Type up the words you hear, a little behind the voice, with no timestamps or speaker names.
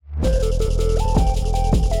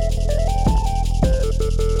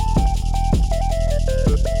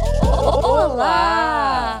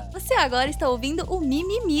agora está ouvindo o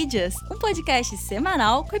Mimimídias, um podcast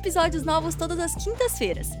semanal com episódios novos todas as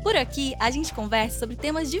quintas-feiras. Por aqui, a gente conversa sobre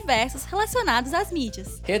temas diversos relacionados às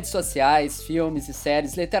mídias. Redes sociais, filmes e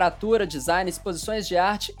séries, literatura, design, exposições de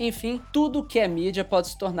arte, enfim, tudo que é mídia pode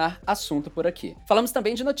se tornar assunto por aqui. Falamos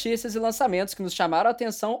também de notícias e lançamentos que nos chamaram a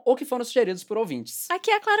atenção ou que foram sugeridos por ouvintes. Aqui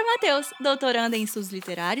é a Clara Matheus, doutoranda em estudos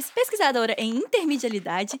literários, pesquisadora em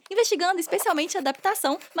intermedialidade, investigando especialmente a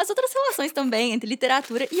adaptação, mas outras relações também entre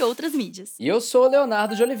literatura e outras mídias. E eu sou o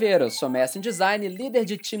Leonardo de Oliveira, sou mestre em design, líder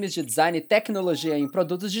de times de design e tecnologia em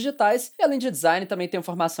produtos digitais, e além de design também tenho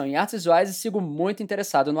formação em artes visuais e sigo muito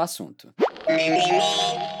interessado no assunto.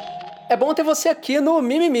 É bom ter você aqui no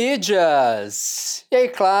Mimimídias! E aí,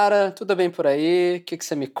 Clara, tudo bem por aí? O que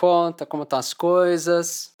você me conta? Como estão as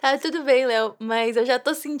coisas? Tá tudo bem, Léo, mas eu já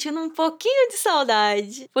tô sentindo um pouquinho de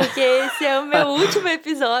saudade, porque esse é o meu último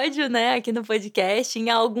episódio, né, aqui no podcast, em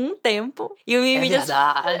algum tempo. E o Mimimídias...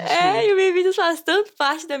 e o Mimimídias faz tanto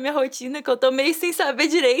parte da minha rotina que eu tô meio sem saber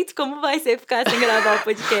direito como vai ser ficar sem gravar o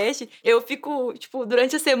podcast. Eu fico,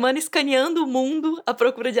 durante a semana escaneando o mundo à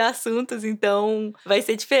procura de assuntos, então vai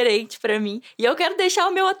ser diferente pra mim. E eu quero deixar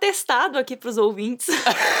o meu atestado aqui pros ouvintes.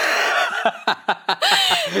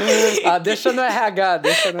 Deixa no RH.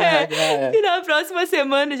 E na próxima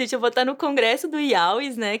semana, gente, eu vou estar no congresso do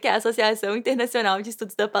IAUS, né, que é a Associação Internacional de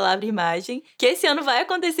Estudos da Palavra e Imagem, que esse ano vai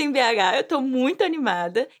acontecer em BH, eu tô muito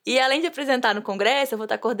animada. E além de apresentar no congresso, eu vou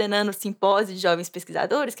estar coordenando o simpósio de jovens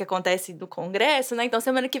pesquisadores, que acontece no congresso, né, então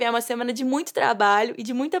semana que vem é uma semana de muito trabalho e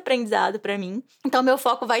de muito aprendizado pra mim. Então meu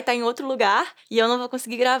foco vai estar em outro lugar e eu não vou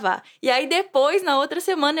conseguir gravar. E aí depois, na outra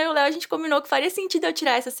semana, eu e o Léo, a gente combinou que faria sentido eu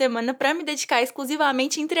tirar essa semana pra me dedicar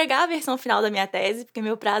exclusivamente a entregar a versão final da minha tese, porque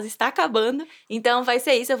meu prazo está acabando. Então vai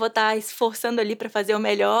ser isso, eu vou estar esforçando ali pra fazer o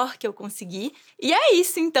melhor que eu conseguir. E é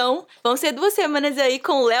isso, então. Vão ser 2 semanas aí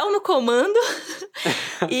com o Léo no comando.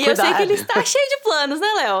 E eu sei que ele está cheio de planos, né,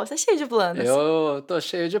 Léo? Você tá cheio de planos. Eu tô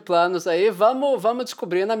cheio de planos aí. Vamos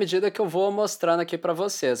descobrir na medida que eu vou mostrando aqui pra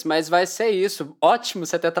vocês. Mas vai ser isso. Ótimo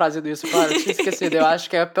você ter trazido isso, claro. Eu tinha esquecido. Eu acho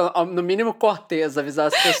que é, no mínimo, cortês avisar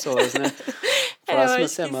as pessoas, né? Próxima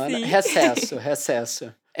semana.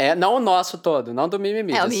 Recesso. Não o nosso todo, não do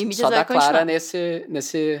Mimimídias. O Mimimídias só da Clara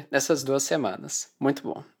continuar. nessas 2 semanas. Muito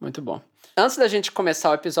bom, muito bom. Antes da gente começar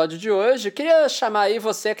o episódio de hoje, eu queria chamar aí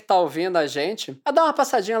você que tá ouvindo a gente a dar uma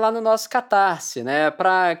passadinha lá no nosso Catarse, né?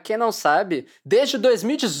 Pra quem não sabe, desde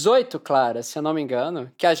 2018, Clara, se eu não me engano,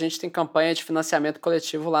 que a gente tem campanha de financiamento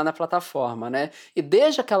coletivo lá na plataforma, né? E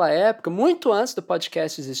desde aquela época, muito antes do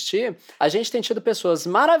podcast existir, a gente tem tido pessoas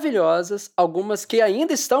maravilhosas, algumas que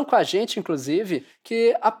ainda estão com a gente, inclusive,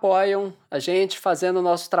 que apoiam a gente fazendo o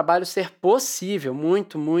nosso trabalho ser possível.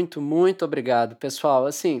 Muito, muito, muito obrigado, pessoal.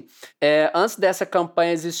 Assim, antes dessa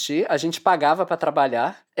campanha existir, a gente pagava para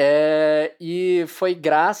trabalhar, e foi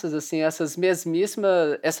graças, assim, essa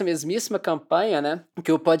mesmíssima campanha, né,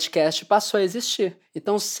 que o podcast passou a existir.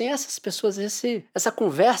 Então, sem essas pessoas, essa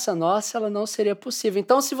conversa nossa, ela não seria possível.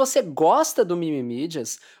 Então, se você gosta do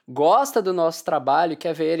Mimimídias, gosta do nosso trabalho,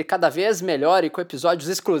 quer ver ele cada vez melhor e com episódios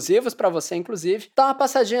exclusivos para você, inclusive, dá uma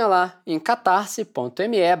passadinha lá em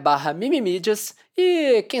catarse.me/mimimídias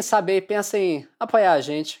e, quem sabe, aí pensa em apoiar a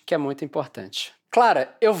gente, que é muito importante.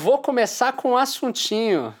 Clara, eu vou começar com um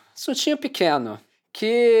assuntinho pequeno,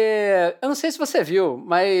 que eu não sei se você viu,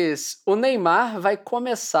 mas o Neymar vai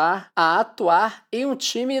começar a atuar em um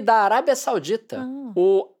time da Arábia Saudita,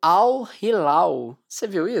 o Al Hilal. Você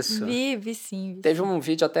viu isso? Vi sim. Teve um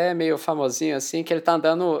vídeo até meio famosinho, assim, que ele tá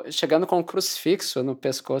chegando com um crucifixo no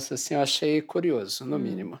pescoço, assim, eu achei curioso, no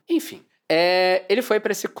mínimo. Enfim, ele foi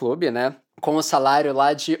para esse clube, né, com um salário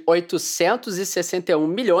lá de 861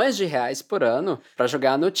 milhões de reais por ano para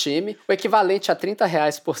jogar no time, o equivalente a 30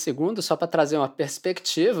 reais por segundo, só para trazer uma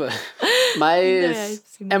perspectiva, mas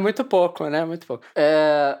é muito pouco, né? Muito pouco.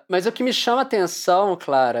 Mas o que me chama a atenção,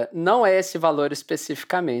 Clara, não é esse valor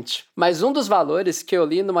especificamente, mas um dos valores que eu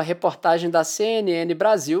li numa reportagem da CNN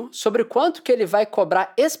Brasil sobre quanto que ele vai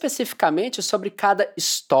cobrar especificamente sobre cada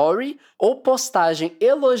story ou postagem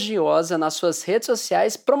elogiosa nas suas redes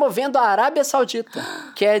sociais promovendo a Arábia Saudita,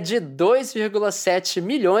 que é de 2,7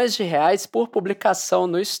 milhões de reais por publicação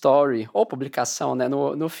no story, ou publicação, né,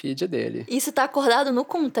 no feed dele. Isso tá acordado no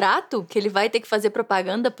contrato, que ele vai ter que fazer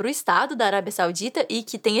propaganda pro Estado da Arábia Saudita e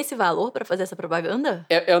que tem esse valor pra fazer essa propaganda?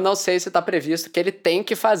 Eu não sei se tá previsto que ele tem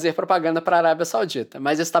que fazer propaganda pra Arábia Saudita,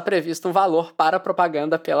 mas está previsto um valor para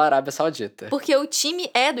propaganda pela Arábia Saudita. Porque o time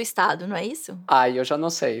é do Estado, não é isso? Eu já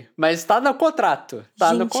não sei, mas tá no contrato.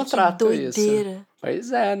 No contrato, que doideira. Isso.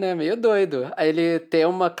 Pois é, né? Meio doido. Aí ele tem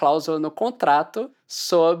uma cláusula no contrato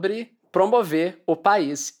sobre promover o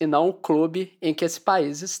país e não o clube em que esse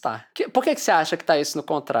país está. Por que você acha que tá isso no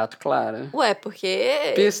contrato, Clara? Ué,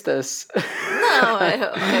 porque... Pistas? Não,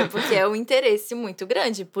 é porque é um interesse muito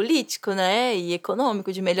grande, político, né? E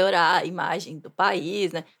econômico, de melhorar a imagem do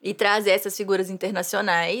país, né? E trazer essas figuras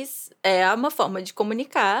internacionais é uma forma de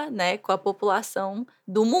comunicar, né? Com a população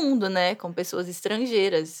do mundo, né? Com pessoas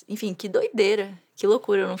estrangeiras. Enfim, que doideira. Que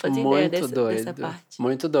loucura, eu não fazia ideia dessa parte.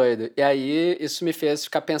 Muito doido. E aí, isso me fez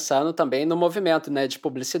ficar pensando também no movimento, né, de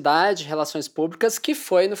publicidade, relações públicas, que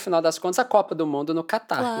foi, no final das contas, a Copa do Mundo no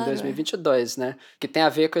Catar, em 2022, né? Que tem a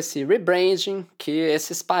ver com esse rebranding que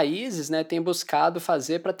esses países, né, têm buscado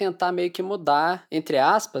fazer para tentar meio que mudar, entre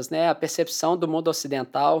aspas, né, a percepção do mundo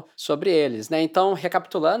ocidental sobre eles, né? Então,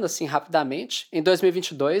 recapitulando, assim, rapidamente, em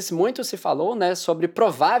 2022, muito se falou, né, sobre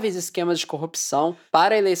prováveis esquemas de corrupção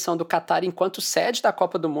para a eleição do Catar enquanto sede da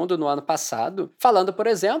Copa do Mundo no ano passado, falando, por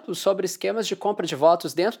exemplo, sobre esquemas de compra de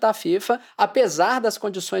votos dentro da FIFA, apesar das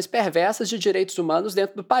condições perversas de direitos humanos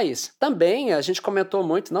dentro do país. Também a gente comentou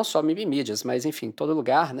muito, não só em mídias, mas enfim, em todo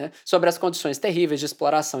lugar, né, sobre as condições terríveis de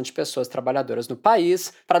exploração de pessoas trabalhadoras no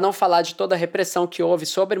país, para não falar de toda a repressão que houve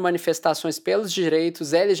sobre manifestações pelos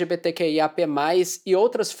direitos LGBTQIAP+, e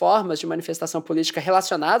outras formas de manifestação política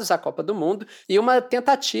relacionadas à Copa do Mundo, e uma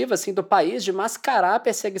tentativa, assim, do país de mascarar a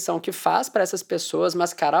perseguição que faz para essas pessoas,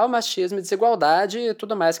 mascarar o machismo e desigualdade e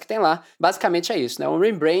tudo mais que tem lá. Basicamente é isso, né? Um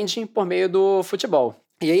rebranding por meio do futebol.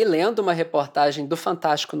 E aí, lendo uma reportagem do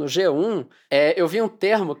Fantástico no G1, eu vi um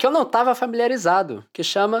termo que eu não estava familiarizado, que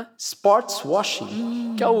chama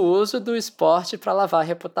sportswashing, que é o uso do esporte para lavar a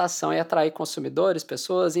reputação e atrair consumidores,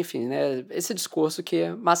 pessoas, enfim, né? Esse discurso que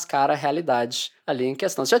mascara a realidade ali em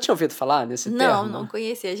questão. Você já tinha ouvido falar nesse termo? Não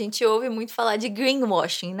conhecia. A gente ouve muito falar de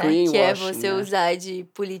greenwashing, né? Que é você usar de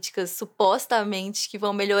políticas supostamente que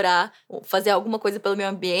vão melhorar, fazer alguma coisa pelo meio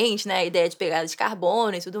ambiente, né? A ideia de pegada de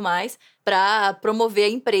carbono e tudo mais, para promover a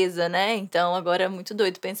empresa, né? Então, agora é muito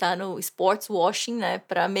doido pensar no sportswashing, né?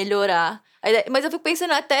 Para melhorar a ideia. Mas eu fico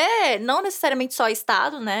pensando até, não necessariamente só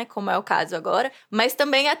Estado, né? Como é o caso agora, mas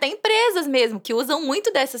também até empresas mesmo, que usam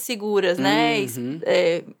muito dessas figuras, né?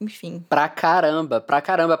 Enfim. Pra caramba.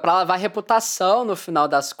 Pra lavar reputação no final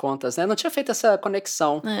das contas, né? Não tinha feito essa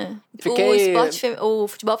conexão. O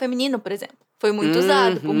futebol feminino, por exemplo, foi muito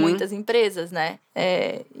usado por muitas empresas, né?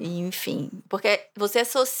 Enfim, porque você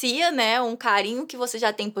associa, né, um carinho que você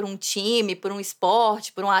já tem por um time, por um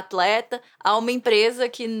esporte, por um atleta, a uma empresa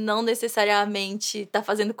que não necessariamente tá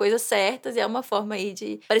fazendo coisas certas, e é uma forma aí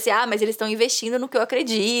de parecer, mas eles estão investindo no que eu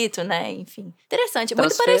acredito, né? Enfim, interessante.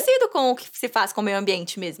 Muito parecido com o que se faz com o meio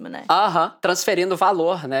ambiente mesmo, né? Transferindo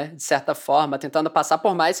valor, né? De certa forma, tentando passar,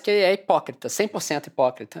 por mais que é hipócrita, 100%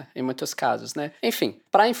 hipócrita, em muitos casos, né? Enfim,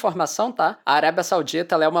 para informação, tá? A Arábia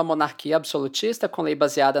Saudita ela é uma monarquia absolutista com lei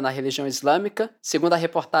baseada na religião islâmica. Segundo a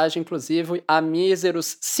reportagem, inclusive, há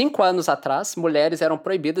míseros 5 anos atrás, mulheres eram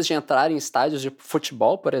proibidas de entrar em estádios de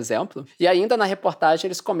futebol, por exemplo. E ainda na reportagem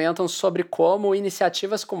eles comentam sobre como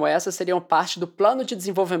iniciativas como essa seriam parte do plano de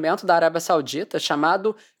desenvolvimento da Arábia Saudita,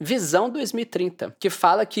 chamado Visão 2030, que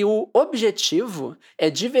fala que o objetivo é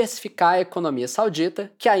diversificar a economia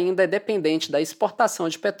saudita, que ainda é dependente da exportação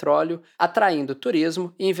de petróleo, atraindo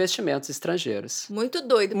turismo e investimentos estrangeiros. Muito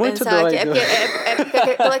doido pensar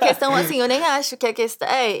que pela questão, assim, eu nem acho que a questão...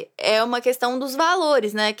 É uma questão dos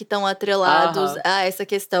valores, né, que estão atrelados a essa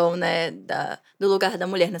questão, né, do lugar da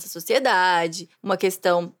mulher nessa sociedade, uma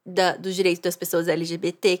questão dos direitos das pessoas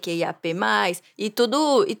LGBTQIAP+, e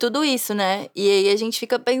tudo isso, né? E aí a gente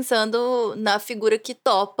fica pensando na figura que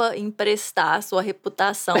topa emprestar sua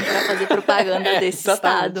reputação para fazer propaganda desse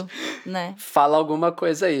Estado, né? Fala alguma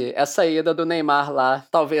coisa aí. Essa ida do Neymar lá,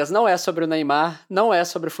 talvez não é sobre o Neymar, não é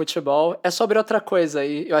sobre futebol, é sobre outra coisa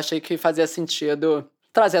aí. Eu achei que fazia sentido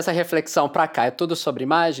trazer essa reflexão pra cá. É tudo sobre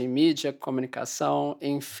imagem, mídia, comunicação,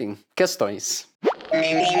 enfim, questões.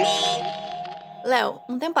 Léo,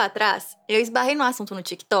 um tempo atrás, eu esbarrei no assunto no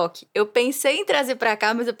TikTok. Eu pensei em trazer pra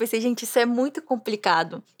cá, mas eu pensei, gente, isso é muito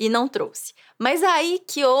complicado. E não trouxe. Mas aí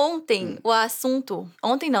que ontem, o assunto...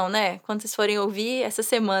 Ontem não, né? Quando vocês forem ouvir, essa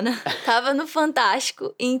semana, tava no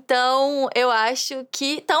Fantástico. Então, eu acho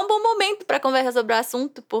que tá um bom momento pra conversar sobre o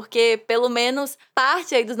assunto, porque pelo menos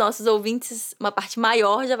parte aí dos nossos ouvintes, uma parte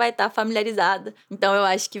maior, já vai estar familiarizada. Então, eu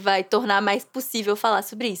acho que vai tornar mais possível falar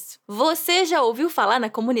sobre isso. Você já ouviu falar na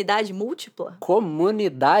comunidade múltipla?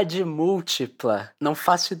 Comunidade múltipla? Não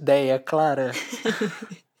faço ideia, Clara.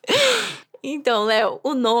 Então, Léo,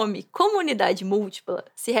 o nome comunidade múltipla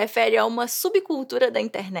se refere a uma subcultura da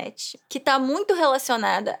internet que está muito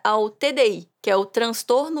relacionada ao TDI, que é o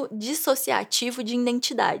transtorno dissociativo de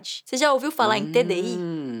identidade. Você já ouviu falar em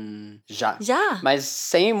TDI? Já. Já? Mas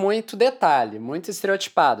sem muito detalhe, muito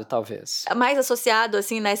estereotipado, talvez. Mais associado,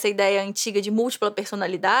 assim, nessa ideia antiga de múltipla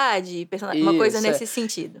personalidade, uma coisa Isso, nesse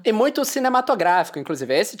sentido. E muito cinematográfico,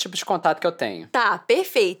 inclusive. É esse tipo de contato que eu tenho. Tá,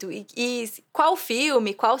 perfeito. E qual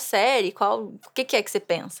filme, qual série, o que é que você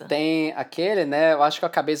pensa? Tem aquele, né? Eu acho que eu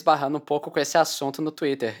acabei esbarrando um pouco com esse assunto no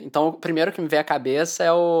Twitter. Então, o primeiro que me veio à cabeça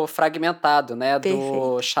é o Fragmentado, né? Perfeito.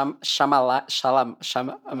 Do Shyamalan. Shyamalan.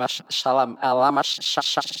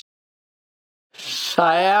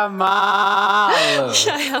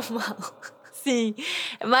 Sim.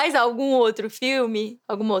 Mais algum outro filme?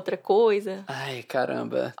 Alguma outra coisa? Ai,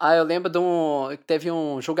 caramba. Eu lembro teve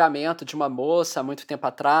um julgamento de uma moça há muito tempo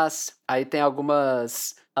atrás. Aí tem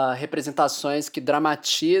algumas representações que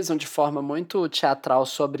dramatizam de forma muito teatral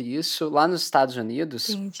sobre isso lá nos Estados Unidos.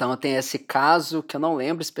 Entendi. Então tem esse caso que eu não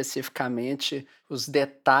lembro especificamente os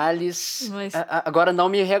detalhes. Mas Agora não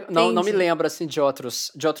me entendi. lembro assim de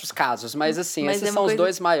outros casos, mas assim, Mas esses é uma são os coisa-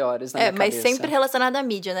 dois maiores na minha mas cabeça. sempre relacionada à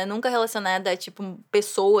mídia, né? Nunca relacionada a, tipo,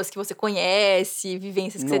 pessoas que você conhece,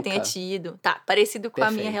 vivências que você tenha Nunca. tido. Tá, parecido com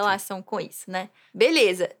a minha Perfeito. relação com isso, né?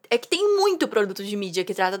 Beleza. É que tem muito produto de mídia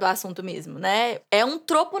que trata do assunto mesmo, né? É um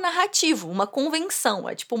tropo narrativo, uma convenção,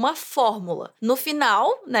 é tipo uma fórmula. No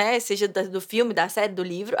final, né, seja do filme, da série, do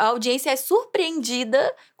livro, a audiência é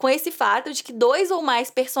surpreendida com esse fato de que 2 ou mais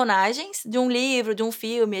personagens de um livro, de um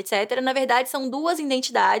filme, etc., na verdade são 2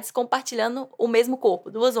 identidades compartilhando o mesmo corpo,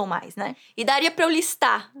 2 ou mais, né? E daria pra eu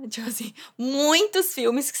listar, tipo assim, muitos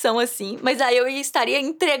filmes que são assim, mas aí eu estaria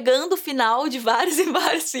entregando o final de vários e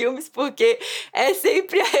vários filmes, porque é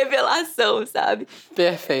sempre a revelação, sabe?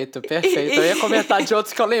 Perfeito. Eu ia comentar de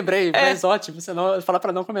outros que eu lembrei, mas ótimo, você não falar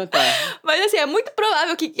pra não comentar. Mas assim, é muito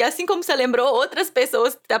provável que, assim como você lembrou, outras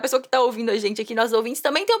pessoas, a pessoa que tá ouvindo a gente aqui, nós ouvintes,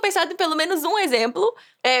 também tenham pensado em pelo menos um exemplo.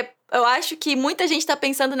 Eu acho que muita gente tá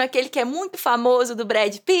pensando naquele que é muito famoso do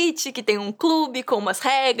Brad Pitt, que tem um clube com umas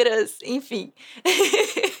regras, enfim.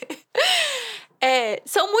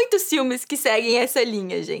 São muitos filmes que seguem essa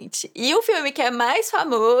linha, gente. E o filme que é mais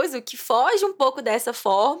famoso, que foge um pouco dessa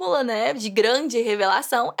fórmula, né, de grande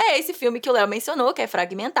revelação, é esse filme que o Léo mencionou, que é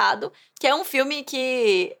Fragmentado, que é um filme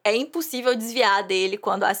que é impossível desviar dele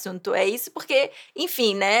quando o assunto é isso, porque,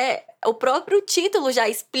 enfim, né, o próprio título já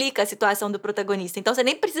explica a situação do protagonista. Então você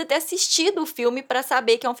nem precisa ter assistido o filme pra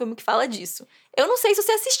saber que é um filme que fala disso. Eu não sei se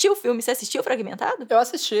você assistiu o filme. Você assistiu Fragmentado? Eu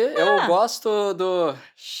assisti, eu gosto do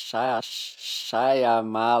Shyamalan.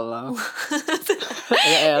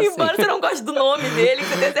 Assim. Embora você não goste do nome dele, que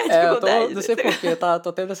você tem certa dificuldade. Não sei porquê,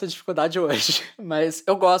 tô tendo essa dificuldade hoje. Mas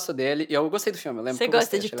eu gosto dele e eu gostei do filme, eu lembro Você que eu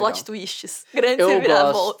gosta gostei, de achei plot legal. twists, grandes Eu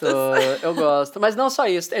reviravoltas. gosto. Mas não só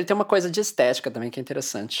isso, ele tem uma coisa de estética também que é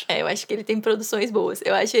interessante. Eu acho que ele tem produções boas.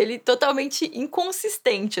 Eu acho ele totalmente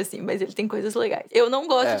inconsistente, assim, mas ele tem coisas legais. Eu não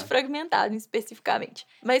gosto de Fragmentado, especificamente.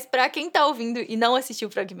 Mas pra quem tá ouvindo e não assistiu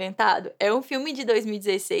Fragmentado, é um filme de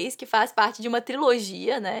 2016 que faz parte de uma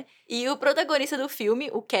trilogia, né? E o protagonista do filme,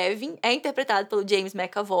 o Kevin, é interpretado pelo James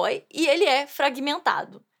McAvoy e ele é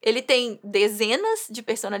fragmentado. Ele tem dezenas de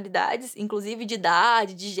personalidades, inclusive de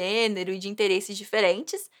idade, de gênero e de interesses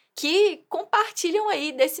diferentes, que compartilham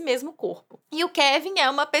aí desse mesmo corpo. E o Kevin é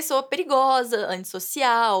uma pessoa perigosa,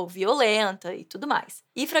 antissocial, violenta e tudo mais.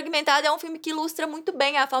 E Fragmentado é um filme que ilustra muito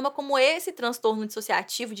bem a forma como esse transtorno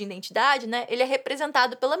dissociativo de identidade, né, ele é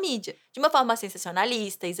representado pela mídia, de uma forma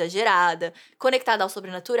sensacionalista, exagerada, conectada ao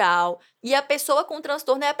sobrenatural. E a pessoa com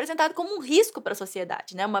transtorno é apresentada como um risco para a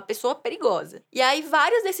sociedade, né, uma pessoa perigosa. E aí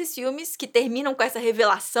vários desses filmes que terminam com essa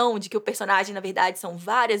revelação de que o personagem, na verdade, são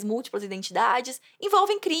várias múltiplas identidades,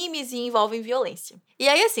 envolvem crimes e envolvem violência. E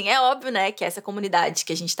aí, assim, é óbvio, né, que essa comunidade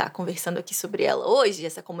que a gente tá conversando aqui sobre ela hoje,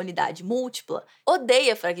 essa comunidade múltipla, odeia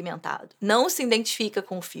Fragmentado, não se identifica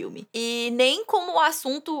com o filme. E nem como o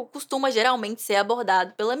assunto costuma geralmente ser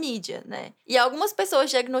abordado pela mídia, né? E algumas pessoas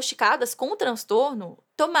diagnosticadas com o transtorno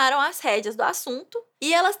tomaram as rédeas do assunto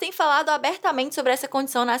e elas têm falado abertamente sobre essa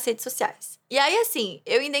condição nas redes sociais. E aí, assim,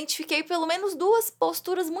 eu identifiquei pelo menos 2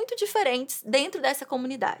 posturas muito diferentes dentro dessa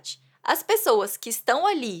comunidade. As pessoas que estão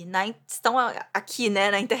ali, estão aqui, né,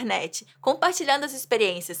 na internet, compartilhando as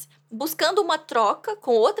experiências, buscando uma troca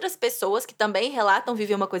com outras pessoas que também relatam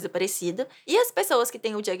viver uma coisa parecida, e as pessoas que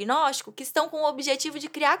têm o diagnóstico, que estão com o objetivo de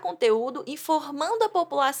criar conteúdo informando a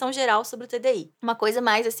população geral sobre o TDI. Uma coisa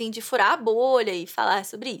mais, assim, de furar a bolha e falar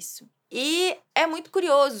sobre isso. E é muito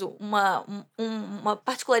curioso, uma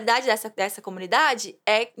particularidade dessa comunidade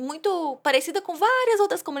é muito parecida com várias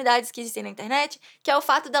outras comunidades que existem na internet, que é o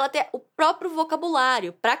fato dela ter o próprio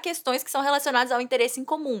vocabulário para questões que são relacionadas ao interesse em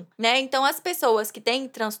comum, né? Então, as pessoas que têm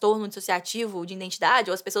transtorno dissociativo de identidade,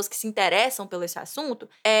 ou as pessoas que se interessam pelo esse assunto,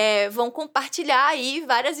 vão compartilhar aí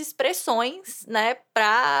várias expressões, né,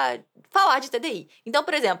 para falar de TDI. Então,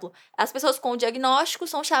 por exemplo, as pessoas com diagnóstico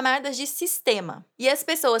são chamadas de sistema. E as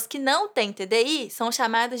pessoas que não têm TDI são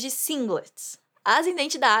chamadas de singlets. As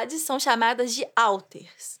identidades são chamadas de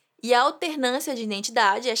alters. E a alternância de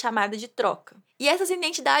identidade é chamada de troca. E essas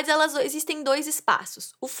identidades, elas existem em 2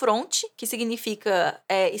 espaços. O front, que significa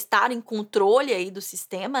estar em controle aí do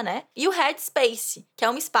sistema, né? E o headspace, que é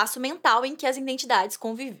um espaço mental em que as identidades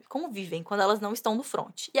convivem quando elas não estão no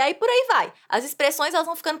front. E aí, por aí vai. As expressões, elas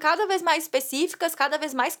vão ficando cada vez mais específicas, cada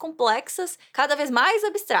vez mais complexas, cada vez mais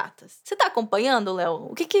abstratas. Você tá acompanhando, Léo?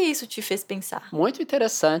 O que isso te fez pensar? Muito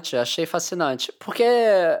interessante, achei fascinante. Porque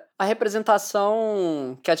a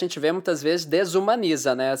representação que a gente vê muitas vezes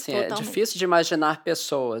desumaniza, né? Assim, é difícil de imaginar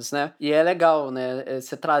pessoas, né? E é legal, né?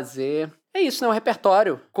 Você trazer... É isso, né? Um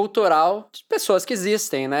repertório cultural de pessoas que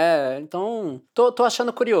existem, né? Então, tô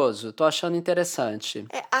achando curioso, tô achando interessante.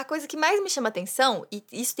 A coisa que mais me chama atenção, e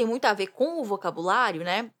isso tem muito a ver com o vocabulário,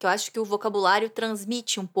 né? Que eu acho que o vocabulário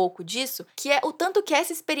transmite um pouco disso, que é o tanto que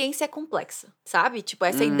essa experiência é complexa, sabe? Tipo,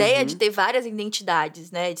 essa ideia de ter várias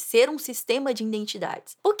identidades, né? De ser um sistema de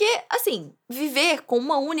identidades. Porque, assim, viver com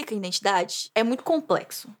uma única identidade é muito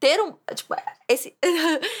complexo. Ter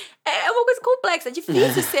é uma coisa complexa, é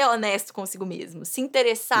difícil ser honesto consigo mesmo, se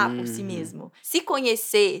interessar por si mesmo, se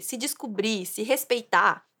conhecer, se descobrir, se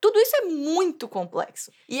respeitar. Tudo isso é muito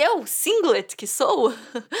complexo. E eu, singlet que sou,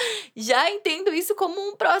 já entendo isso como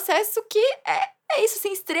um processo que é isso,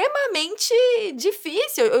 assim, extremamente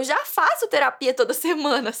difícil. Eu já faço terapia toda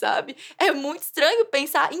semana, sabe? É muito estranho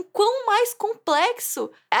pensar em quão mais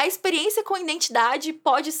complexo a experiência com identidade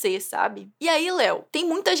pode ser, sabe? E aí, Léo, tem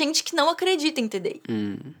muita gente que não acredita em TDI.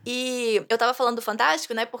 E eu tava falando do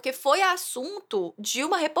Fantástico, né? Porque foi assunto de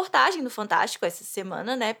uma reportagem do Fantástico essa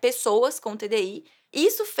semana, né? Pessoas com TDI.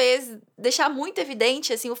 Isso fez deixar muito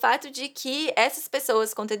evidente, assim, o fato de que essas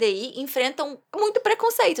pessoas com TDI enfrentam muito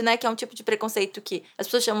preconceito, né? Que é um tipo de preconceito que as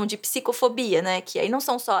pessoas chamam de psicofobia, né? Que aí não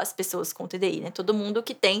são só as pessoas com TDI, né? Todo mundo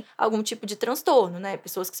que tem algum tipo de transtorno, né?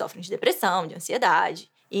 Pessoas que sofrem de depressão, de ansiedade,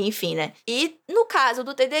 e enfim, né? E no caso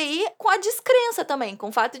do TDI, com a descrença também, com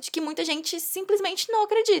o fato de que muita gente simplesmente não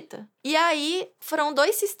acredita. E aí, foram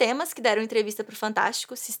 2 sistemas que deram entrevista pro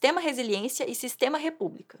Fantástico, Sistema Resiliência e Sistema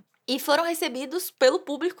República. E foram recebidos pelo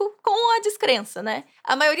público com a descrença, né?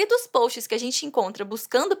 A maioria dos posts que a gente encontra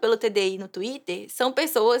buscando pelo TDI no Twitter são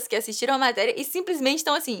pessoas que assistiram a matéria e simplesmente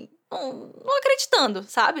estão assim, não acreditando,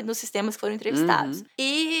 sabe? Nos sistemas que foram entrevistados.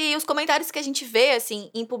 E os comentários que a gente vê,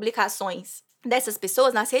 assim, em publicações dessas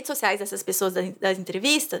pessoas, nas redes sociais dessas pessoas das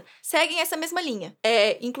entrevistas, seguem essa mesma linha.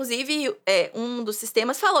 Inclusive, um dos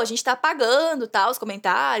sistemas falou, a gente tá apagando, os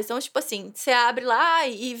comentários. Então, tipo assim, você abre lá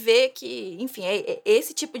e vê que, enfim,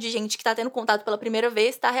 esse tipo de gente que tá tendo contato pela primeira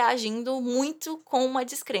vez tá reagindo muito com uma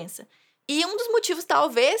descrença. E um dos motivos,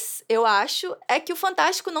 talvez, eu acho, é que o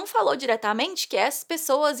Fantástico não falou diretamente que essas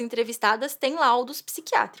pessoas entrevistadas têm laudos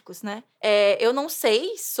psiquiátricos, né? Eu não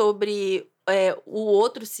sei sobre o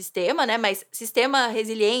outro sistema, né? Mas sistema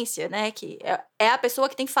resiliência, né? Que é a pessoa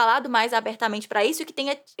que tem falado mais abertamente para isso e que tem...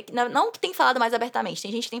 Não que tem falado mais abertamente.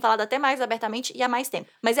 Tem gente que tem falado até mais abertamente e há mais tempo.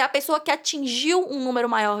 Mas é a pessoa que atingiu um número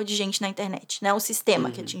maior de gente na internet, né? O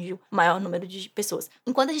sistema que atingiu o maior número de pessoas.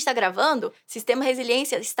 Enquanto a gente tá gravando, Sistema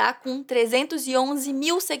Resiliência está com 311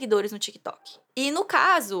 mil seguidores no TikTok. E no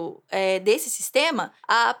caso desse sistema,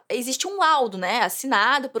 existe um laudo, né,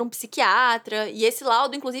 assinado por um psiquiatra, e esse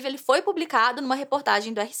laudo, inclusive, ele foi publicado numa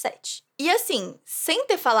reportagem do R7. E assim, sem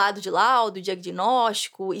ter falado de laudo,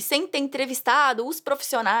 diagnóstico, e sem ter entrevistado os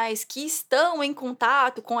profissionais que estão em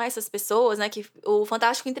contato com essas pessoas, né, que o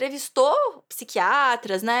Fantástico entrevistou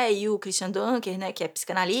psiquiatras, né, e o Christian Dunker, né, que é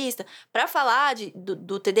psicanalista, para falar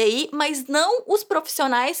do TDI, mas não os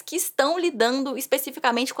profissionais que estão lidando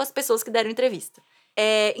especificamente com as pessoas que deram entrevista.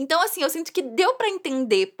 Então, assim, eu sinto que deu pra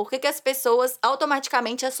entender por que as pessoas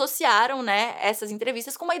automaticamente associaram, né, essas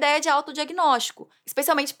entrevistas com uma ideia de autodiagnóstico.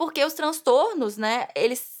 Especialmente porque os transtornos, né,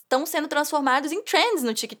 eles estão sendo transformados em trends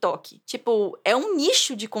no TikTok. Tipo, é um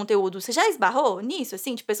nicho de conteúdo. Você já esbarrou nisso,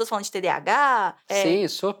 assim? De pessoas falando de TDAH? Sim,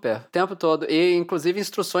 super. O tempo todo. E, inclusive,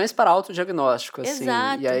 instruções para autodiagnóstico, assim.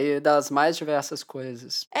 Exato. E aí, das mais diversas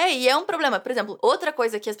coisas. E é um problema. Por exemplo, outra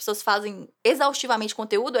coisa que as pessoas fazem exaustivamente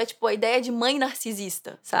conteúdo é, tipo, a ideia de mãe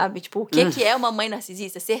narcisista, sabe? Tipo, o que é uma mãe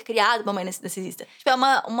narcisista? Ser criada uma mãe narcisista. Tipo, é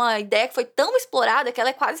uma ideia que foi tão explorada que ela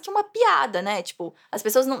é quase que uma piada, né? Tipo, as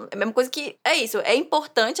pessoas não... É a mesma coisa que... É isso. É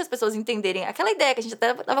importante as pessoas entenderem aquela ideia que a gente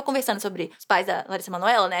até tava conversando sobre os pais da Larissa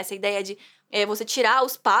Manoela, né? Essa ideia de você tirar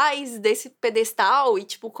os pais desse pedestal e,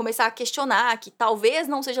 tipo, começar a questionar que talvez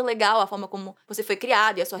não seja legal a forma como você foi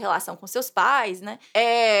criado e a sua relação com seus pais, né?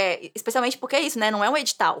 Especialmente porque é isso, né? Não é um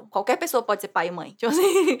edital. Qualquer pessoa pode ser pai e mãe. Tipo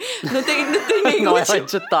assim, não tem nenhum... Não é um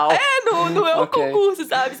edital. Não é um Ok. concurso,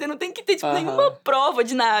 sabe? Você não tem que ter, tipo, nenhuma prova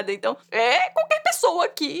de nada. Então, qualquer pessoa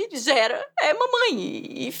que gera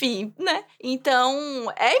mamãe. Enfim, né?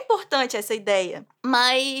 Então, é importante essa ideia.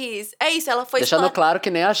 Mas é isso, ela foi... Deixando claro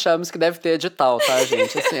que nem achamos que deve ter edital, tá,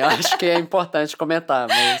 gente? Assim, eu acho que é importante comentar,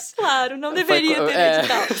 mas... Claro, não deveria ter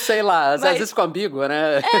edital. Sei lá, às vezes ficou ambíguo,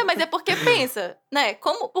 né? Mas é porque pensa, né?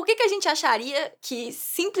 Por que a gente acharia que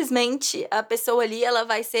simplesmente a pessoa ali, ela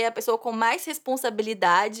vai ser a pessoa com mais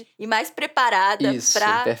responsabilidade e mais preparada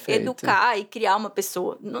pra educar e criar uma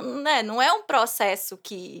pessoa? Não é um processo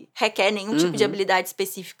que requer nenhum tipo de habilidade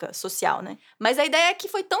específica social, né? Mas a ideia é que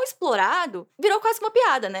foi tão explorado, virou quase uma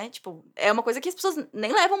piada, né? Tipo, é uma coisa que as pessoas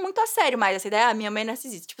nem levam muito a sério mais, essa ideia, minha mãe é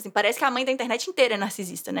narcisista. Tipo assim, parece que a mãe da internet inteira é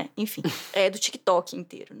narcisista, né? Enfim, do TikTok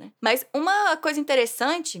inteiro, né? Mas uma coisa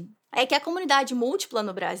interessante é que a comunidade múltipla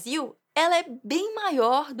no Brasil, ela é bem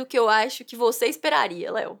maior do que eu acho que você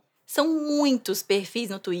esperaria, Léo. São muitos perfis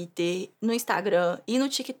no Twitter, no Instagram e no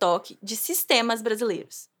TikTok de sistemas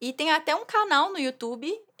brasileiros. E tem até um canal no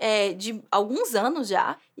YouTube de alguns anos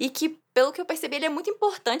já, e que, pelo que eu percebi, ele é muito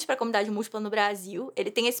importante para a comunidade múltipla no Brasil. Ele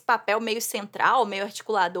tem esse papel meio central, meio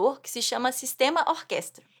articulador, que se chama Sistema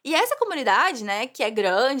Orquestra. E essa comunidade, né, que é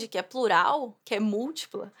grande, que é plural, que é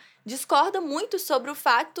múltipla, discorda muito sobre o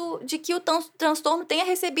fato de que o transtorno tenha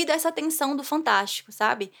recebido essa atenção do Fantástico,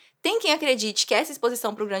 sabe? Tem quem acredite que essa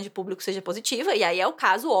exposição para o grande público seja positiva, e aí é o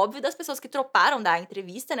caso óbvio das pessoas que troparam da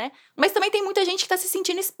entrevista, né? Mas também tem muita gente que está se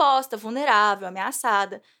sentindo exposta, vulnerável,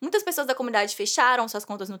 ameaçada. Muitas pessoas da comunidade fecharam suas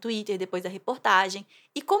contas no Twitter depois da reportagem.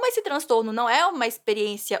 E como esse transtorno não é uma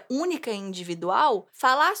experiência única e individual,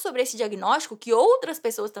 falar sobre esse diagnóstico, que outras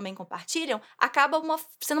pessoas também compartilham, acaba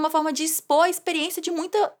sendo uma forma de expor a experiência de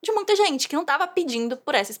muita gente que não estava pedindo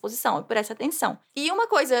por essa exposição, por essa atenção. E uma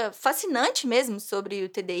coisa fascinante mesmo sobre o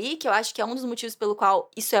TDI, que eu acho que é um dos motivos pelo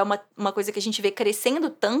qual isso é uma coisa que a gente vê crescendo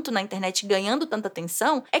tanto na internet, ganhando tanta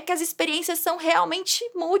atenção, é que as experiências são realmente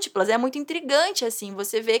múltiplas. É muito intrigante, assim,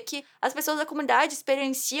 você vê que as pessoas da comunidade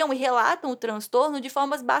experienciam e relatam o transtorno de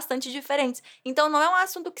formas bastante diferentes. Então, não é um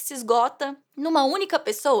assunto que se esgota numa única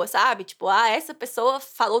pessoa, sabe? Tipo, essa pessoa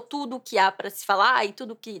falou tudo o que há pra se falar e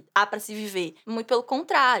tudo o que há pra se viver. Muito pelo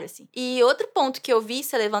contrário, assim. E outro ponto que eu vi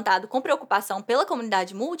ser levantado com preocupação pela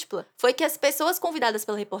comunidade múltipla foi que as pessoas convidadas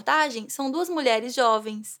pela reportagem são 2 mulheres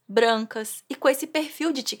jovens, brancas e com esse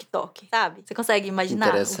perfil de TikTok, sabe? Você consegue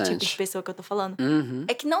imaginar o tipo de pessoa que eu tô falando?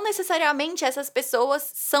 É que não necessariamente essas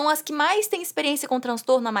pessoas são as que mais têm experiência com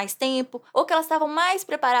transtorno há mais tempo, ou que elas estavam mais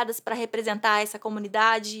preparadas pra representar essa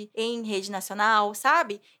comunidade em rede nacional,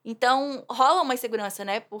 sabe? Então, rola uma insegurança,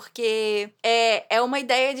 né? Porque é uma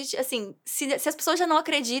ideia de, assim, se as pessoas já não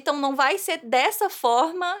acreditam, não vai ser dessa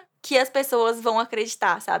forma que as pessoas vão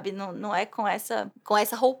acreditar, sabe? Não é com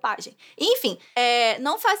essa roupagem. Enfim,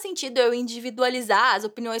 não faz sentido eu individualizar as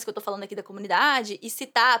opiniões que eu tô falando aqui da comunidade e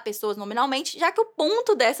citar pessoas nominalmente, já que o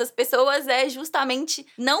ponto dessas pessoas é justamente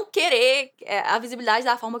não querer a visibilidade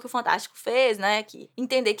da forma que o Fantástico fez, né?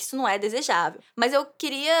 Entender que isso não é desejável. Mas eu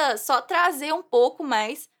queria só trazer um pouco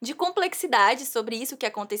mais de complexidade sobre isso que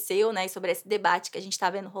aconteceu, né? E sobre esse debate que a gente tá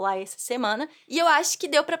vendo rolar essa semana. E eu acho que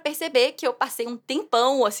deu pra perceber que eu passei um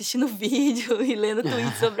tempão assistindo vídeo e lendo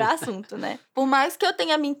tweets sobre o assunto, né? Por mais que eu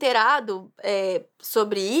tenha me inteirado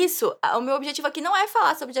sobre isso, o meu objetivo aqui não é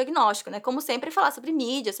falar sobre diagnóstico, né? Como sempre, é falar sobre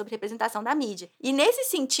mídia, sobre representação da mídia. E nesse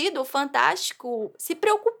sentido, o Fantástico se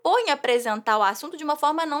preocupou em apresentar o assunto de uma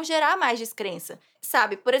forma a não gerar mais descrença.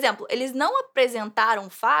 Sabe, por exemplo, eles não apresentaram o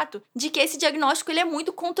fato de que esse diagnóstico ele é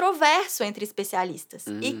muito controverso entre especialistas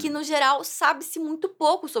e que, no geral, sabe-se muito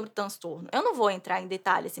pouco sobre o transtorno. Eu não vou entrar em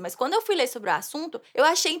detalhes, assim, mas quando eu fui ler sobre o assunto, eu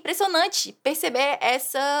achei impressionante perceber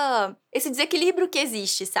esse desequilíbrio que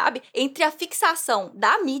existe, sabe? Entre a fixação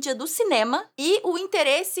da mídia, do cinema e o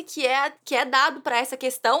interesse que é dado para essa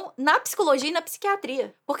questão na psicologia e na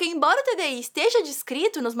psiquiatria. Porque, embora o TDI esteja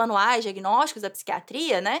descrito nos manuais diagnósticos da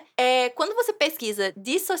psiquiatria, né? Quando você pesquisa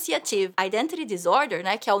Dissociative Identity Disorder,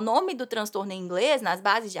 né, que é o nome do transtorno em inglês, nas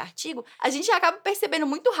bases de artigo, a gente acaba percebendo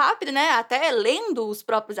muito rápido, né, até lendo os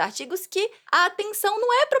próprios artigos, que a atenção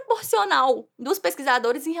não é proporcional dos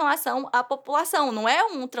pesquisadores em relação à população. Não é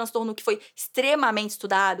um transtorno que foi extremamente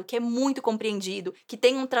estudado, que é muito compreendido, que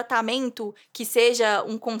tem um tratamento que seja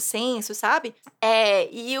um consenso, sabe?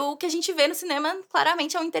 E o que a gente vê no cinema,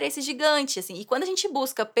 claramente, é um interesse gigante, assim. E quando a gente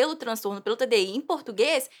busca pelo transtorno, pelo TDI em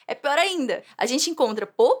português, é pior ainda. A gente gente encontra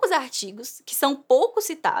poucos artigos que são pouco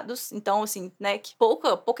citados, então, assim, né, que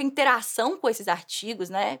pouca interação com esses artigos,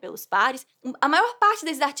 né, pelos pares. A maior parte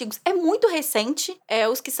desses artigos é muito recente,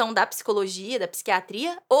 os que são da psicologia, da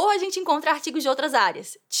psiquiatria, ou a gente encontra artigos de outras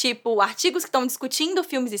áreas, tipo artigos que estão discutindo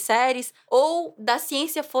filmes e séries, ou da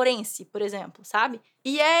ciência forense, por exemplo, sabe?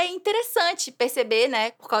 E é interessante perceber, né,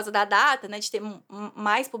 por causa da data, né, de ter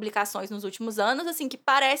mais publicações nos últimos anos, assim, que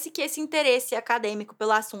parece que esse interesse acadêmico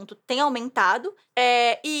pelo assunto tem aumentado,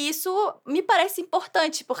 e isso me parece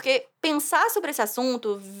importante, porque pensar sobre esse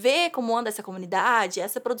assunto, ver como anda essa comunidade,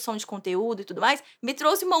 essa produção de conteúdo e tudo mais, me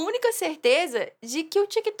trouxe uma única certeza de que o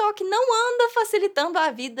TikTok não anda facilitando a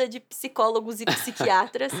vida de psicólogos e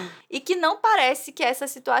psiquiatras e que não parece que essa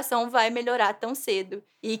situação vai melhorar tão cedo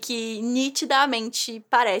e que nitidamente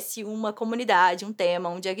parece uma comunidade, um tema,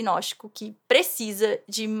 um diagnóstico que precisa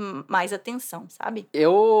de mais atenção, sabe?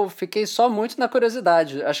 Eu fiquei só muito na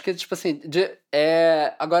curiosidade. Acho que, tipo assim,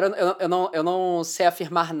 agora eu não sei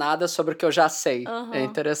afirmar nada sobre o que eu já sei. Uhum. É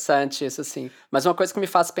interessante isso, assim. Mas uma coisa que me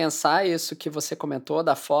faz pensar isso que você comentou,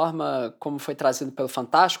 da forma como foi trazido pelo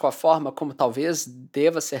Fantástico, a forma como talvez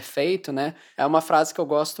deva ser feito, né? É uma frase que eu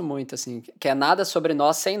gosto muito, assim, que é nada sobre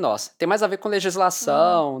nós sem nós. Tem mais a ver com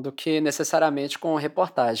legislação do que necessariamente com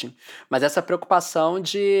reportagem. Mas essa preocupação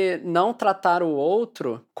de não tratar o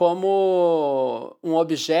outro como um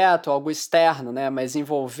objeto, algo externo, né? Mas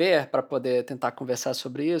envolver para poder tentar conversar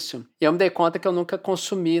sobre isso. E eu me dei conta que eu nunca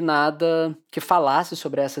consumi nada que falasse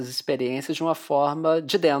sobre essas experiências de uma forma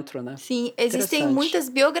de dentro, né? Sim, existem muitas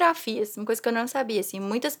biografias, uma coisa que eu não sabia, assim,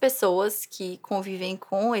 muitas pessoas que convivem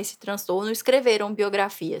com esse transtorno escreveram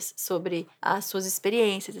biografias sobre as suas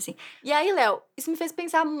experiências, assim. E aí, Léo, isso me fez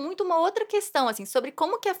pensar muito uma outra questão, assim, sobre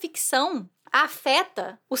como que a ficção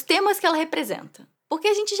afeta os temas que ela representa. Porque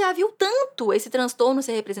a gente já viu tanto esse transtorno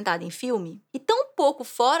ser representado em filme, e tão pouco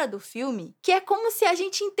fora do filme, que é como se a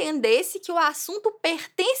gente entendesse que o assunto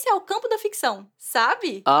pertence ao campo da ficção,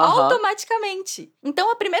 sabe? Automaticamente. Então,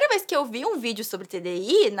 a primeira vez que eu vi um vídeo sobre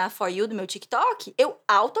TDI na For You do meu TikTok, eu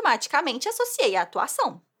automaticamente associei a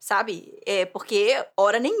atuação. Sabe? Porque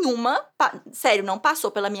hora nenhuma, sério, não passou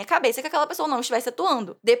pela minha cabeça que aquela pessoa não estivesse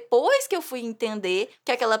atuando. Depois que eu fui entender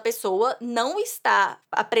que aquela pessoa não está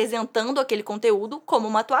apresentando aquele conteúdo como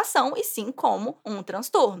uma atuação, e sim como um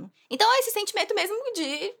transtorno. Então é esse sentimento mesmo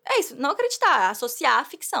de, não acreditar, associar a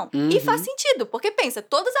ficção. E faz sentido, porque pensa,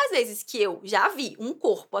 todas as vezes que eu já vi um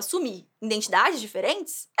corpo assumir identidades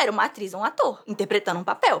diferentes, era uma atriz ou um ator, interpretando um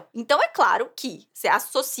papel. Então é claro que você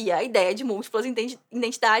associa a ideia de múltiplas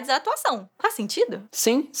identidades à atuação. Faz sentido?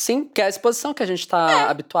 Sim, que é a exposição que a gente tá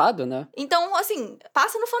habituado, né? Então, assim,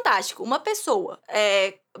 passa no Fantástico, uma pessoa,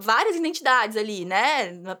 várias identidades ali,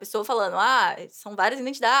 né? Uma pessoa falando, são várias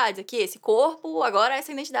identidades aqui, esse corpo, agora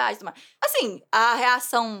essa identidade. Assim, a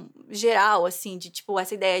reação geral, assim, de, tipo,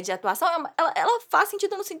 essa ideia de atuação, ela faz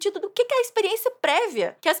sentido no sentido do que é a experiência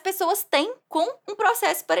prévia que as pessoas têm com um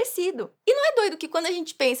processo parecido. E não é doido que quando a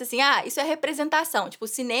gente pensa assim, isso é representação, tipo, o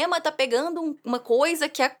cinema tá pegando uma coisa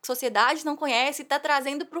que a sociedade não conhece e tá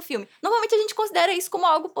trazendo pro filme. Normalmente a gente considera isso como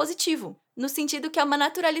algo positivo. No sentido que é uma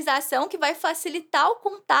naturalização que vai facilitar o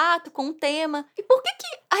contato com o tema. E por que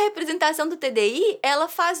a representação do TDI, ela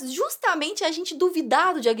faz justamente a gente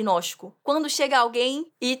duvidar do diagnóstico quando chega alguém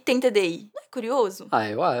e tem TDI? Não é curioso?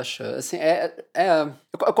 Eu acho. Assim,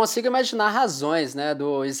 eu consigo imaginar razões, né,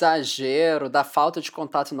 do exagero, da falta de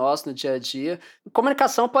contato nosso no dia a dia.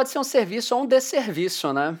 Comunicação pode ser um serviço ou um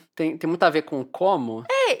desserviço, né? Tem muito a ver com como.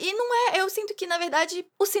 E não eu sinto que, na verdade,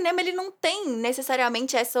 o cinema ele não tem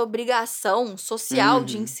necessariamente essa obrigação social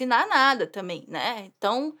de ensinar nada também, né?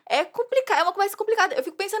 Então, é complicado, é uma conversa complicada. Eu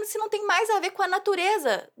fico pensando se não tem mais a ver com a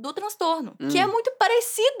natureza do transtorno, que é muito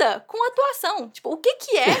parecida com a atuação. Tipo, o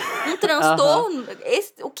que é um transtorno?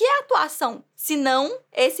 O que é atuação? Se não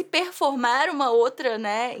esse performar uma outra,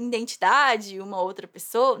 né, identidade, uma outra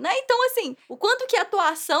pessoa, né? Então, assim, o quanto que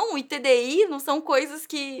atuação e TDI não são coisas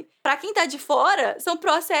que, pra quem tá de fora, são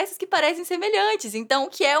processos que parecem semelhantes. Então,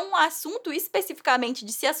 que é um assunto especificamente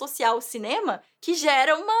de se associar ao cinema que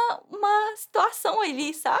gera uma situação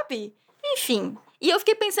ali, sabe? Enfim. E eu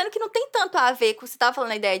fiquei pensando que não tem tanto a ver com você tava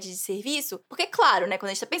falando a ideia de serviço, porque, claro, né,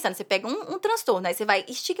 quando a gente tá pensando, você pega um transtorno, aí você vai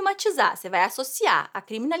estigmatizar, você vai associar a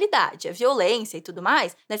criminalidade, a violência e tudo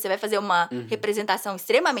mais, né, você vai fazer uma representação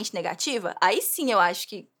extremamente negativa, aí sim eu acho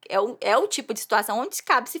que é o tipo de situação onde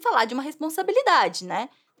cabe se falar de uma responsabilidade, né?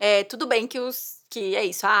 Tudo bem que Que é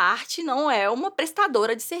isso, a arte não é uma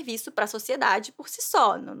prestadora de serviço para a sociedade por si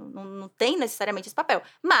só, não tem necessariamente esse papel.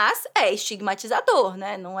 Mas é estigmatizador,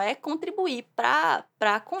 né? Não é contribuir para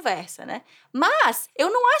a conversa, né? Mas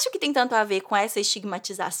eu não acho que tem tanto a ver com essa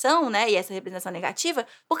estigmatização, né, e essa representação negativa,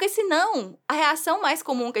 porque senão a reação mais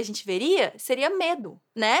comum que a gente veria seria medo,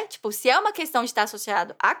 né? Tipo, se é uma questão de estar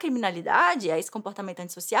associado à criminalidade, a esse comportamento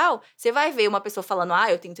antissocial, você vai ver uma pessoa falando,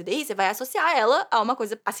 eu tenho TDI, você vai associar ela a uma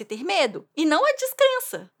coisa, a se ter medo. E não a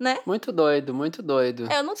descrença, né? Muito doido, muito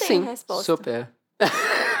doido. Eu não tenho Sim, resposta. Super.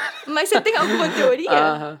 Mas você tem alguma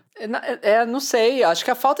teoria? Não sei, acho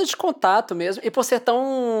que a falta de contato mesmo, e por ser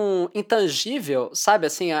tão intangível, sabe,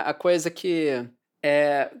 assim, a coisa que...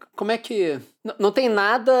 como é que... Não tem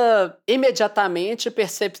nada imediatamente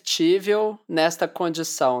perceptível nesta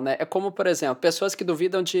condição, né? É como, por exemplo, pessoas que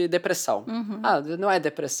duvidam de depressão. Não é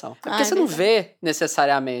depressão. É porque você não vê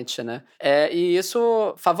necessariamente, né? E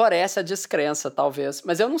isso favorece a descrença, talvez.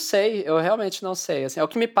 Mas eu não sei, eu realmente não sei. Assim, é o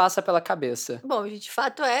que me passa pela cabeça. Bom, de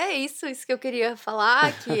fato é isso que eu queria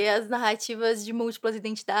falar, que as narrativas de múltiplas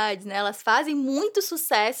identidades, né? Elas fazem muito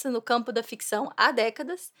sucesso no campo da ficção há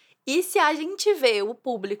décadas. E se a gente vê o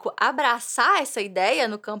público abraçar essa ideia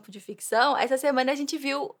no campo de ficção, essa semana a gente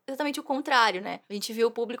viu exatamente o contrário, né? A gente viu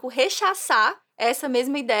o público rechaçar essa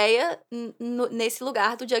mesma ideia nesse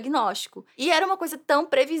lugar do diagnóstico. E era uma coisa tão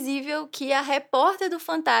previsível que a repórter do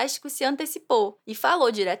Fantástico se antecipou e falou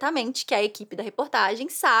diretamente que a equipe da reportagem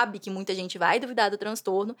sabe que muita gente vai duvidar do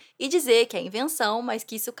transtorno e dizer que é invenção, mas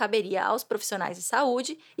que isso caberia aos profissionais de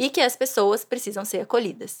saúde e que as pessoas precisam ser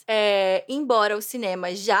acolhidas. Embora o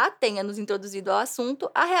cinema já tenha nos introduzido ao assunto,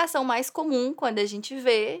 a reação mais comum quando a gente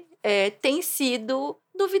vê tem sido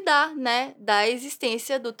duvidar, né, da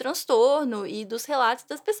existência do transtorno e dos relatos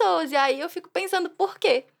das pessoas. E aí eu fico pensando por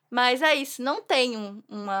quê. Mas é isso, não tenho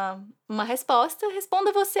uma resposta.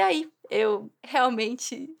 Responda você aí. Eu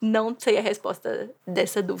realmente não sei a resposta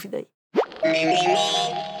dessa dúvida aí.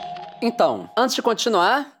 Então, antes de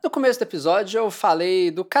continuar, no começo do episódio eu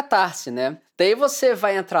falei do Catarse, né? Daí você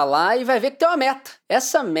vai entrar lá e vai ver que tem uma meta.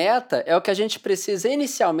 Essa meta é o que a gente precisa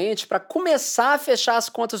inicialmente para começar a fechar as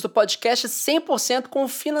contas do podcast 100% com o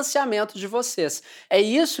financiamento de vocês. É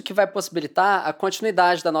isso que vai possibilitar a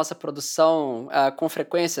continuidade da nossa produção com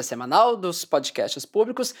frequência semanal dos podcasts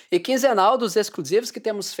públicos e quinzenal dos exclusivos que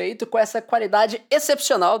temos feito com essa qualidade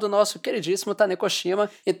excepcional do nosso queridíssimo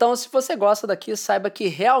Tanekoshima. Então, se você gosta daqui, saiba que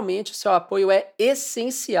realmente o seu apoio é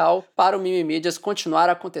essencial para o Mimimídias continuar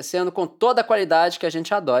acontecendo com toda a qualidade que a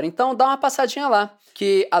gente adora. Então dá uma passadinha lá,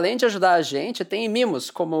 que além de ajudar a gente, tem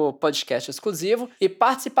mimos como podcast exclusivo e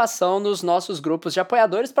participação nos nossos grupos de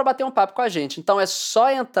apoiadores para bater um papo com a gente. Então é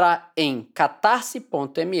só entrar em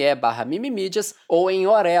catarse.me/mimimídias ou em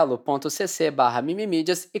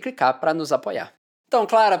orelo.cc/mimimídias e clicar para nos apoiar. Então,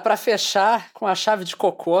 Clara, para fechar com a chave de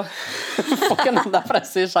cocô, porque não dá para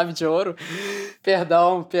ser chave de ouro,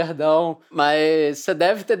 perdão, mas você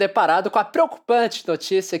deve ter deparado com a preocupante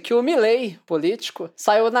notícia que o Milei, político,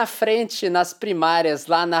 saiu na frente nas primárias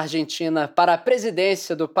lá na Argentina para a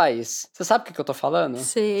presidência do país. Você sabe o que eu tô falando?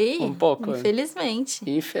 Sei, um pouco. Infelizmente.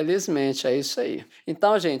 Infelizmente, é isso aí.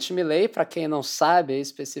 Então, gente, Milei, para quem não sabe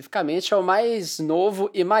especificamente, é o mais novo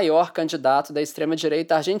e maior candidato da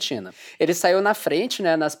extrema-direita argentina. Ele saiu na frente,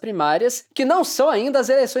 né, nas primárias, que não são ainda as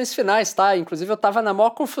eleições finais, tá? Inclusive, eu tava na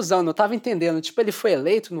maior confusão, não tava entendendo. Tipo, ele foi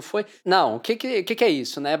eleito, não foi? Não, o que é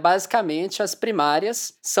isso, né? Basicamente, as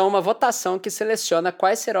primárias são uma votação que seleciona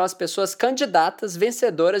quais serão as pessoas candidatas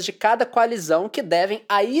vencedoras de cada coalizão que devem,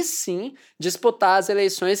 aí sim, disputar as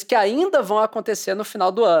eleições que ainda vão acontecer no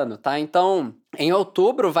final do ano, tá? Então, em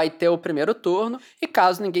outubro vai ter o primeiro turno e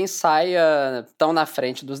caso ninguém saia tão na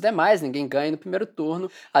frente dos demais, ninguém ganhe no primeiro turno,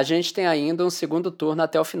 a gente tem ainda um segundo turno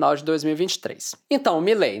até o final de 2023. Então, o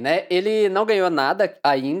Milei, né? Ele não ganhou nada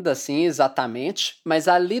ainda, assim, exatamente, mas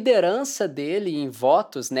a liderança dele em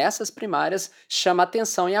votos nessas primárias chama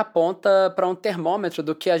atenção e aponta para um termômetro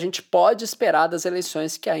do que a gente pode esperar das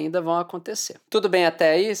eleições que ainda vão acontecer. Tudo bem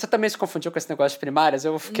até aí? Você também se confundiu com esse negócio de primárias?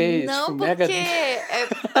 Eu fiquei, não, mega...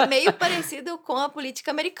 porque é meio parecido com a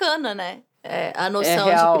política americana, né? A noção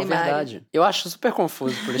real, de primária. Verdade. Eu acho super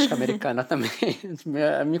confuso política americana também.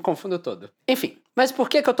 Me confundo todo. Enfim, mas por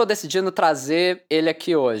que eu tô decidindo trazer ele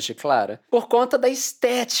aqui hoje, Clara? Por conta da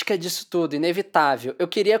estética disso tudo, inevitável. Eu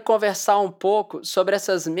queria conversar um pouco sobre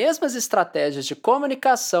essas mesmas estratégias de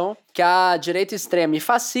comunicação que a direita extrema e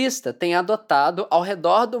fascista tem adotado ao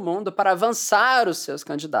redor do mundo para avançar os seus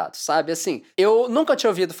candidatos, sabe? Assim, eu nunca tinha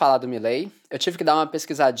ouvido falar do Milei. Eu tive que dar uma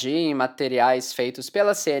pesquisadinha em materiais feitos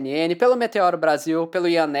pela CNN, pelo Meteoro Brasil, pelo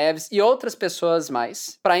Ian Neves e outras pessoas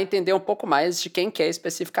mais, para entender um pouco mais de quem que é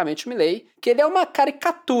especificamente o Milei, que ele é uma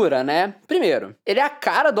caricatura, né? Primeiro, ele é a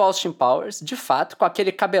cara do Austin Powers, de fato, com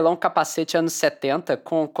aquele cabelão capacete anos 70,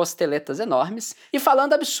 com costeletas enormes, e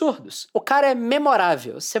falando absurdos. O cara é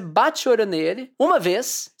memorável. Você bate o olho nele, uma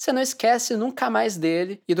vez, você não esquece nunca mais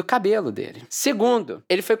dele e do cabelo dele. Segundo,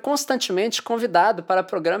 ele foi constantemente convidado para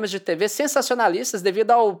programas de TV sensacionalistas devido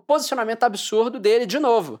ao posicionamento absurdo dele de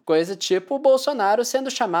novo. Coisa tipo o Bolsonaro sendo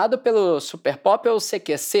chamado pelo Super Pop ou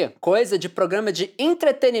CQC. Coisa de programa de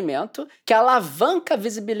entretenimento que alavanca a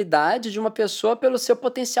visibilidade de uma pessoa pelo seu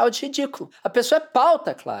potencial de ridículo. A pessoa é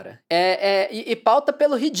pauta, Clara. E pauta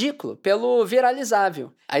pelo ridículo, pelo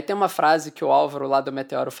viralizável. Aí tem uma frase que o Álvaro lá do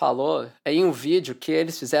Meteoro falou em um vídeo que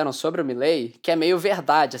eles fizeram sobre o Milei, que é meio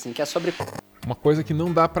verdade, assim, que é sobre... Uma coisa que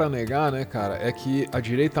não dá pra negar, né, cara, é que a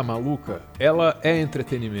direita maluca, ela é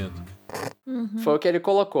entretenimento. Foi o que ele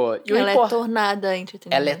colocou. E ela é tornada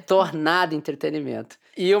entretenimento. Ela é tornada entretenimento.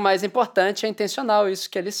 E o mais importante é intencional isso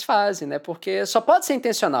que eles fazem, né? Porque só pode ser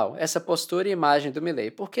intencional essa postura e imagem do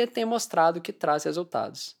Milei, porque tem mostrado que traz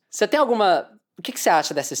resultados. Você tem alguma... O que você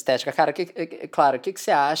acha dessa estética, cara? Claro, o que você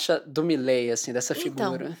acha do Milei, assim, dessa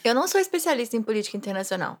figura? Então, eu não sou especialista em política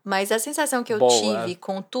internacional, mas a sensação que eu tive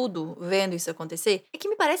com tudo, vendo isso acontecer, é que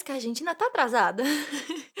me parece que a Argentina tá atrasada.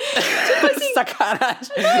 Tipo assim... Sacanagem.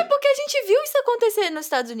 Não, porque a gente viu isso acontecer nos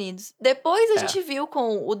Estados Unidos. Depois a gente viu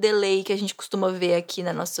com o delay que a gente costuma ver aqui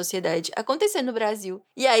na nossa sociedade acontecer no Brasil.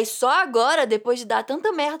 E aí, só agora, depois de dar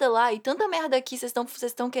tanta merda lá e tanta merda aqui, vocês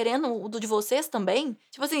estão querendo o do de vocês também?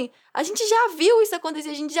 Tipo assim, a gente já viu isso acontecer,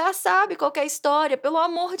 a gente já sabe qual que é a história, pelo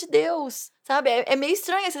amor de Deus. Sabe? É meio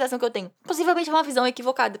estranha a sensação que eu tenho. Possivelmente é uma visão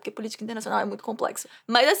equivocada, porque política internacional é muito complexo.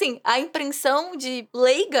 Mas assim, a impressão de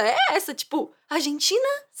leiga é essa, tipo, Argentina,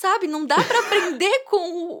 sabe? Não dá pra aprender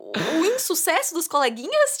com o insucesso dos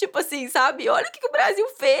coleguinhas, tipo assim, sabe? Olha o que o Brasil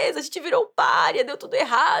fez, a gente virou pária, deu tudo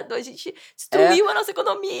errado, a gente destruiu a nossa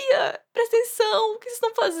economia. Presta atenção, o que vocês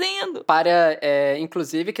estão fazendo? Pária,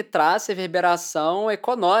 inclusive, que traz reverberação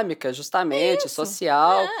econômica, justamente,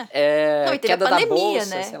 social. Não, e teve queda a pandemia, da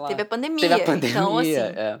bolsa, né? sei lá. Teve a pandemia. Então, assim,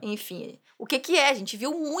 enfim... O que é? A gente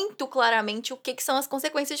viu muito claramente o que são as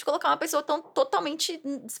consequências de colocar uma pessoa tão totalmente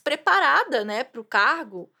despreparada, né, pro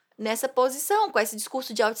cargo, nessa posição, com esse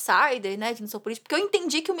discurso de outsider, né, de não sou político. Porque eu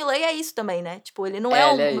entendi que o Milei é isso também, né? Tipo, ele não é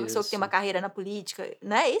uma pessoa que tem uma carreira na política,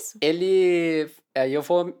 não é isso? Ele... Aí eu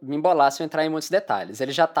vou me embolar se eu entrar em muitos detalhes.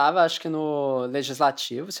 Ele já estava, acho que no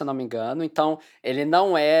Legislativo, se eu não me engano. Então, ele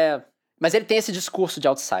não é... Mas ele tem esse discurso de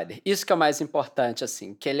outsider. Isso que é o mais importante,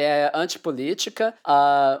 assim. Que ele é antipolítica.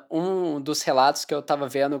 Um dos relatos que eu tava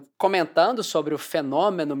vendo comentando sobre o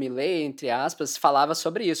fenômeno Milei, entre aspas, falava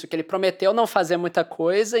sobre isso. Que ele prometeu não fazer muita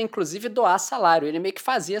coisa, inclusive doar salário. Ele meio que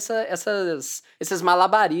fazia esses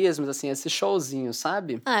malabarismos, assim, esses showzinhos,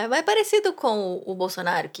 sabe? É parecido com o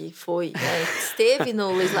Bolsonaro, que foi, né? Esteve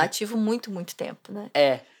no Legislativo muito, muito tempo, né?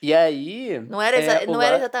 E aí... Não era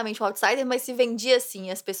exatamente o outsider, mas se vendia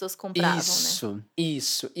assim, as pessoas compravam,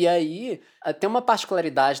 Isso. E aí, tem uma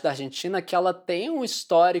particularidade da Argentina que ela tem um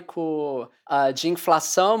histórico de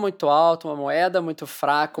inflação muito alto, uma moeda muito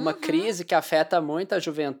fraca, uma crise que afeta muito a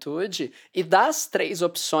juventude. E das 3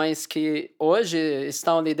 opções que hoje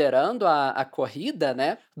estão liderando a corrida,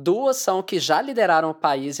 né? 2 são que já lideraram o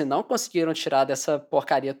país e não conseguiram tirar dessa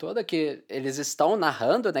porcaria toda que eles estão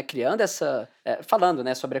narrando, né? Criando falando,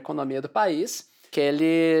 né, sobre a economia do país. Que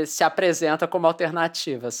ele se apresenta como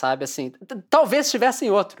alternativa, sabe? Assim, talvez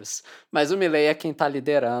tivessem outros, mas o Milei é quem tá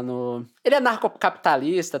liderando. Ele é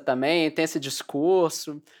narcocapitalista também, tem esse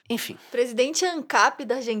discurso, enfim. Presidente ANCAP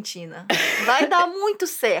da Argentina. Vai dar muito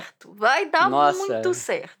certo. Vai dar muito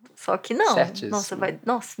certo. Só que não. Certíssimo.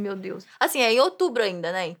 Nossa, meu Deus. Assim, é em outubro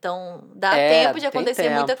ainda, né? Então dá tempo de acontecer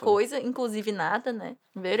muita coisa, inclusive nada, né?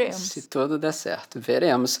 Veremos. Se tudo der certo,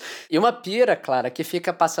 veremos. E uma pira, Clara, que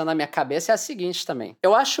fica passando na minha cabeça é a seguinte também.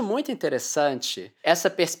 Eu acho muito interessante essa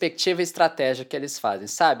perspectiva e estratégia que eles fazem,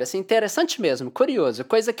 sabe? Assim, interessante mesmo, curioso.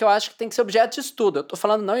 Coisa que eu acho que tem que ser objeto de estudo. Eu tô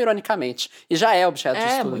falando não ironicamente. E já é objeto de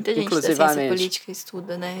estudo, muita gente da ciência política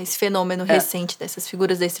estuda, né? Esse fenômeno recente dessas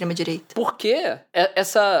figuras da extrema-direita. Porque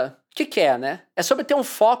o que é, né? É sobre ter um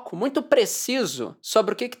foco muito preciso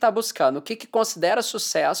sobre o que está buscando, o que considera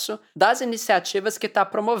sucesso das iniciativas que está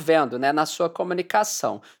promovendo, né, na sua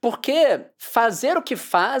comunicação. Porque fazer o que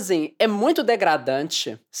fazem é muito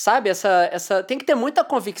degradante, sabe? Tem que ter muita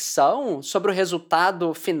convicção sobre o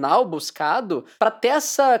resultado final buscado para ter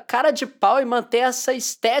essa cara de pau e manter essa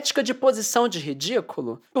estética de posição de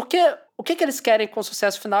ridículo. Porque o que eles querem com o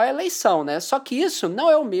sucesso final é a eleição, né? Só que isso não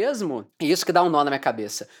é o mesmo, e isso que dá um nó na minha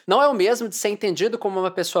cabeça, não é o mesmo de ser entendido como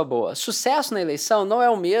uma pessoa boa. Sucesso na eleição não é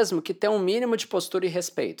o mesmo que ter um mínimo de postura e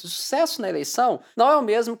respeito. Sucesso na eleição não é o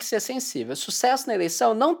mesmo que ser sensível. Sucesso na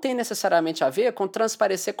eleição não tem necessariamente a ver com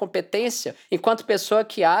transparecer competência enquanto pessoa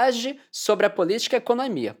que age sobre a política e a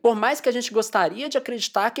economia. Por mais que a gente gostaria de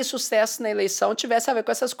acreditar que sucesso na eleição tivesse a ver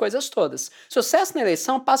com essas coisas todas. Sucesso na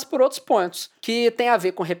eleição passa por outros pontos, que tem a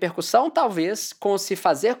ver com repercussão, talvez, com se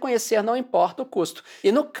fazer conhecer não importa o custo.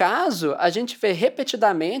 E no caso, a gente vê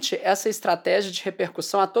repetidamente essa estratégia de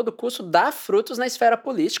repercussão a todo custo dar frutos na esfera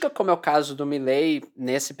política, como é o caso do Milei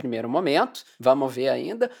nesse primeiro momento, vamos ver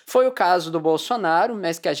ainda. Foi o caso do Bolsonaro,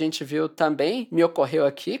 mas que a gente viu também, me ocorreu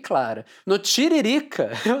aqui, Clara, no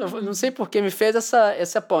Tiririca. Eu não sei por que me fez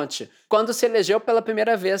essa ponte. Quando se elegeu pela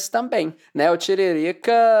primeira vez também, né? O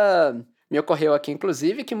Tiririca... Me ocorreu aqui,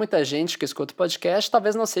 inclusive, que muita gente que escuta o podcast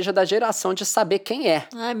talvez não seja da geração de saber quem é.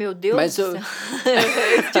 Ai, meu Deus do céu.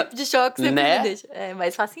 Esse tipo de choque sempre me deixa.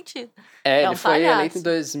 Mas faz sentido. Ele foi eleito em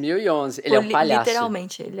 2011. Ele é um palhaço.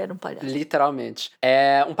 Literalmente, ele era um palhaço. Literalmente.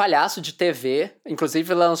 É um palhaço de TV,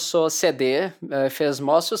 inclusive lançou CD, fez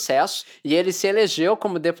maior sucesso, e ele se elegeu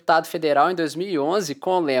como deputado federal em 2011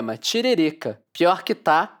 com o lema Tiririca, pior que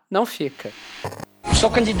tá, não fica. Sou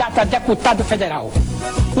candidato a deputado federal.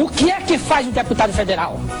 O que é que faz um deputado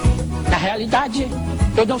federal? Na realidade,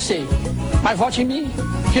 eu não sei. Mas vote em mim,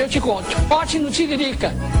 que eu te conto. Vote no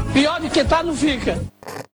Tiririca. Pior do que tá, não fica.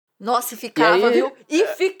 Nossa, e ficava, viu? E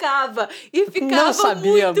ficava não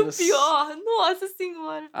sabíamos. Muito pior. Nossa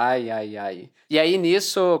Senhora. Ai. E aí,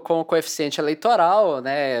 nisso, com o coeficiente eleitoral,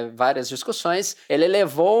 né, várias discussões, ele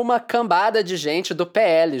levou uma cambada de gente do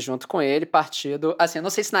PL junto com ele, partido... Assim, eu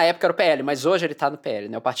não sei se na época era o PL, mas hoje ele tá no PL,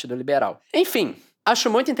 né, o Partido Liberal. Enfim...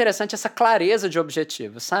 Acho muito interessante essa clareza de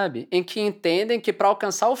objetivo, sabe? Em que entendem que para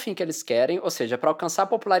alcançar o fim que eles querem, ou seja, para alcançar a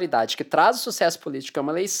popularidade que traz o sucesso político a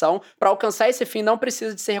uma eleição, para alcançar esse fim não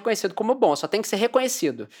precisa de ser reconhecido como bom, só tem que ser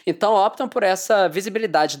reconhecido. Então optam por essa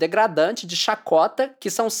visibilidade degradante de chacota,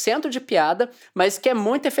 que são centro de piada, mas que é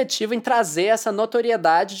muito efetivo em trazer essa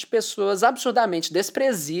notoriedade de pessoas absurdamente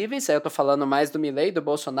desprezíveis, aí eu tô falando mais do Milei, do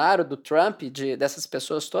Bolsonaro, do Trump, dessas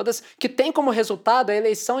pessoas todas, que tem como resultado a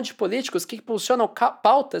eleição de políticos que impulsionam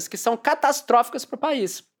pautas que são catastróficas para o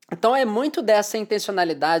país. Então é muito dessa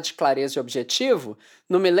intencionalidade, clareza e objetivo.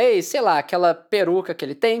 No Milei, sei lá, aquela peruca que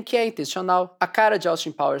ele tem, que é intencional, a cara de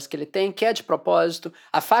Austin Powers que ele tem, que é de propósito,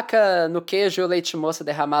 a faca no queijo e o leite moça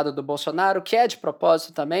derramado do Bolsonaro, que é de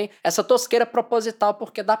propósito também, essa tosqueira proposital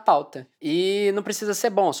porque dá pauta. E não precisa ser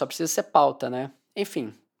bom, só precisa ser pauta, né?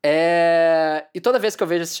 Enfim. E toda vez que eu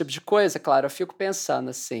vejo esse tipo de coisa, claro, eu fico pensando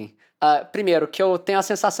assim... primeiro, que eu tenho a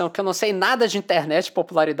sensação que eu não sei nada de internet,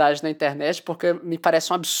 popularidade na internet, porque me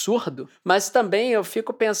parece um absurdo, mas também eu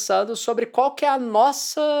fico pensando sobre qual que é a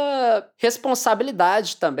nossa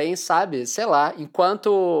responsabilidade também, sabe? Sei lá,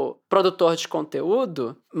 enquanto produtor de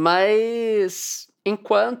conteúdo, mas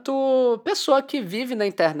enquanto pessoa que vive na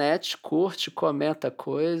internet, curte, comenta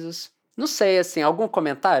coisas. Não sei, assim, algum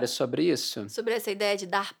comentário sobre isso? Sobre essa ideia de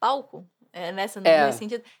dar palco? Nesse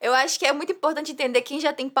sentido. Eu acho que é muito importante entender quem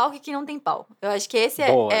já tem palco e quem não tem palco. Eu acho que esse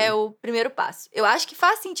é o primeiro passo. Eu acho que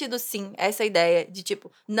faz sentido, sim, essa ideia de, tipo,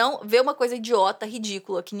 não ver uma coisa idiota,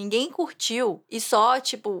 ridícula, que ninguém curtiu e só,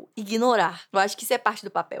 tipo, ignorar. Eu acho que isso é parte do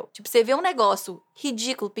papel. Tipo, você vê um negócio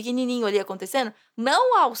ridículo, pequenininho ali acontecendo,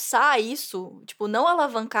 não alçar isso, tipo, não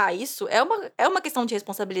alavancar isso, é uma questão de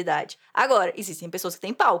responsabilidade. Agora, existem pessoas que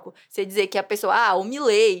têm palco. Você dizer que a pessoa, o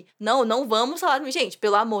Milei, não vamos falar... Gente,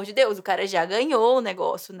 pelo amor de Deus, o cara já ganhou o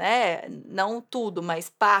negócio, né? Não tudo, mas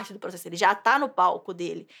parte do processo. Ele já tá no palco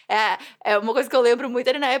dele. É uma coisa que eu lembro muito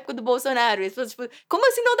ali na época do Bolsonaro. As pessoas, tipo, como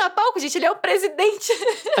assim não dá palco, gente? Ele é o presidente.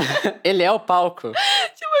 Ele é o palco.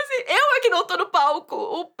 Tipo assim, eu é que não tô no palco.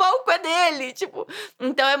 O palco é dele. Tipo,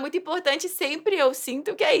 então é muito importante sempre, eu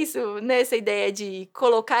sinto que é isso, nessa ideia de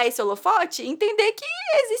colocar esse holofote, entender que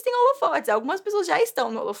existem holofotes. Algumas pessoas já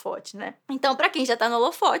estão no holofote, né? Então, pra quem já tá no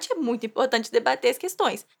holofote, é muito importante debater as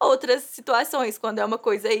questões. Outras situações, quando é uma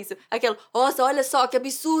coisa isso, aquela, nossa, olha só que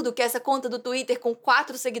absurdo que essa conta do Twitter com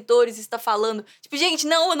 4 seguidores está falando. Tipo, gente,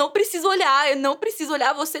 não, eu não preciso olhar,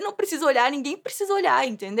 você não precisa olhar, ninguém precisa olhar,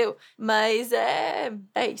 entendeu? Mas é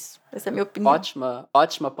isso. Essa é a minha opinião.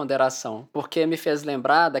 ótima ponderação, porque me fez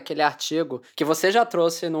lembrar daquele artigo que você já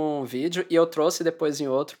trouxe num vídeo e eu trouxe depois em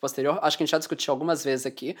outro posterior, acho que a gente já discutiu algumas vezes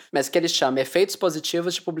aqui, mas que ele chama Efeitos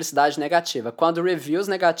Positivos de Publicidade Negativa, quando reviews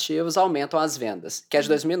negativos aumentam as vendas, que é de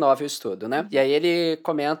 2009 o estudo, né? E aí ele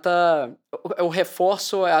comenta... O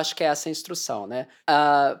reforço, eu acho que é essa instrução, né?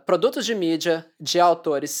 Produtos de mídia de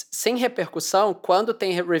autores sem repercussão, quando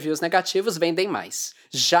tem reviews negativos, vendem mais.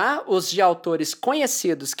 Já os de autores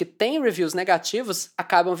conhecidos que têm reviews negativos,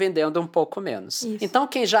 acabam vendendo um pouco menos. Isso. Então,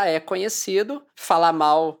 quem já é conhecido, falar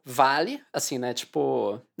mal vale, assim, né?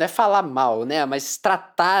 Tipo, não é falar mal, né? Mas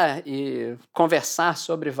tratar e conversar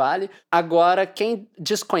sobre vale. Agora, quem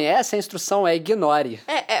desconhece, a instrução é ignore.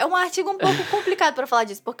 É um artigo um pouco complicado pra falar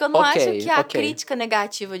disso, porque eu não acho que a crítica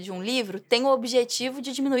negativa de um livro tem o objetivo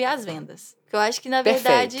de diminuir as vendas. Porque eu acho que, na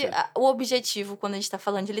verdade, o objetivo, quando a gente tá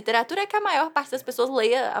falando de literatura, é que a maior parte das pessoas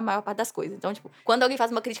leia a maior parte das coisas. Então, tipo, quando alguém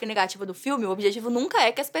faz uma crítica negativa do filme, o objetivo nunca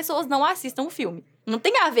é que as pessoas não assistam o filme. Não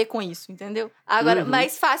tem a ver com isso, entendeu? Agora,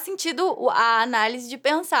 mas faz sentido a análise de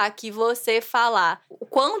pensar que você falar o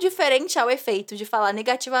quão diferente é o efeito de falar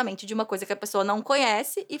negativamente de uma coisa que a pessoa não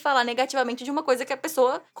conhece e falar negativamente de uma coisa que a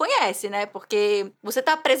pessoa conhece, né? Porque você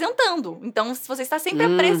tá apresentando. Então, se você está sempre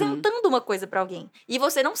apresentando uma coisa pra alguém e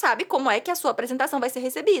você não sabe como é que a sua apresentação vai ser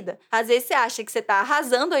recebida. Às vezes você acha que você tá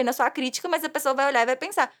arrasando aí na sua crítica, mas a pessoa vai olhar e vai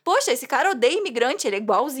pensar, poxa, esse cara odeia imigrante, ele é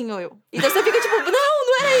igualzinho eu. Então você fica tipo,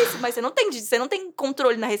 não era isso. Mas você não tem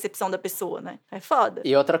controle na recepção da pessoa, né? É foda.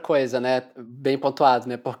 E outra coisa, né? Bem pontuado,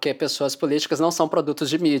 né? Porque pessoas políticas não são produtos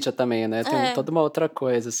de mídia também, né? Tem toda uma outra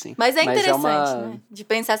coisa, assim. Mas é interessante, né? De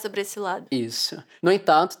pensar sobre esse lado. Isso. No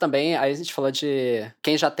entanto, também, aí a gente falou de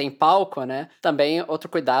quem já tem palco, né? Também outro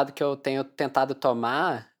cuidado que eu tenho tentado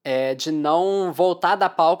tomar é de não voltar a dar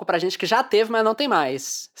palco pra gente que já teve, mas não tem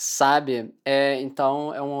mais, sabe?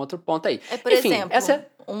 Então, é um outro ponto aí. Por exemplo,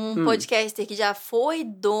 um podcaster que já foi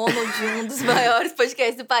dono de um dos maiores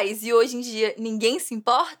podcasts do país e hoje em dia ninguém se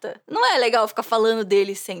importa, não é legal ficar falando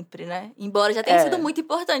dele sempre, né? Embora já tenha sido muito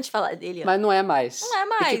importante falar dele. Mas não é mais. Não é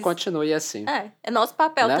mais. E que continue assim. É nosso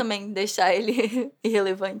papel também deixar ele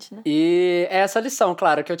irrelevante, né? E é essa lição,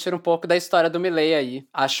 claro, que eu tiro um pouco da história do Milei aí.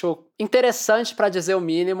 Acho interessante pra dizer o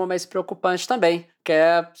mínimo, mas preocupante também, que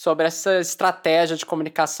é sobre essa estratégia de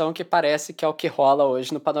comunicação que parece que é o que rola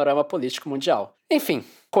hoje no panorama político mundial. Enfim,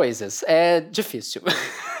 coisas. É difícil.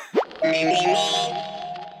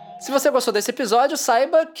 Se você gostou desse episódio,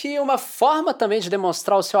 saiba que uma forma também de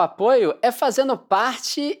demonstrar o seu apoio é fazendo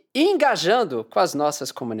parte e engajando com as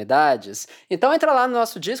nossas comunidades. Então entra lá no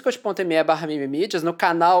nosso discord.me/mimimídias, no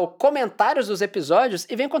canal Comentários dos Episódios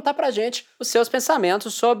e vem contar pra gente os seus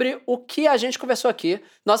pensamentos sobre o que a gente conversou aqui.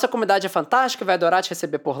 Nossa comunidade é fantástica, vai adorar te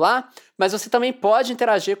receber por lá, mas você também pode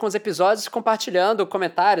interagir com os episódios compartilhando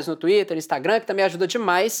comentários no Twitter, Instagram, que também ajuda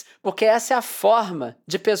demais, porque essa é a forma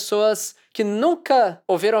de pessoas que nunca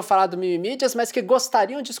ouviram falar do Mimimídias, mas que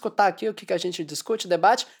gostariam de escutar aqui o que a gente discute,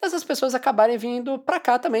 debate, essas pessoas acabarem vindo pra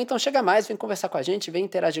cá também. Então chega mais, vem conversar com a gente, vem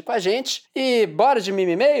interagir com a gente. E bora de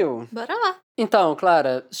Mimi-mail? Bora lá. Então,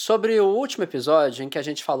 Clara, sobre o último episódio em que a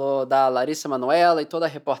gente falou da Larissa Manoela e toda a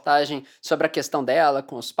reportagem sobre a questão dela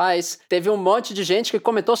com os pais, teve um monte de gente que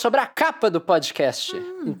comentou sobre a capa do podcast.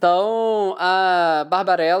 Então, a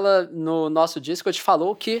Barbarella, no nosso Discord,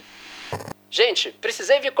 falou que... Gente,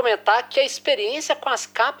 precisei vir comentar que a experiência com as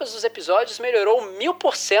capas dos episódios melhorou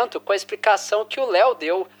 1000% com a explicação que o Léo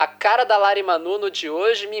deu. A cara da Lari Manu no de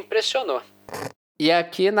hoje me impressionou. E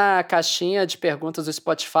aqui na caixinha de perguntas do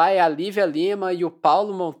Spotify, a Lívia Lima e o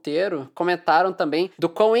Paulo Monteiro comentaram também do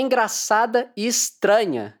quão engraçada e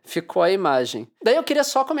estranha ficou a imagem. Daí eu queria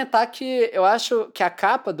só comentar que eu acho que a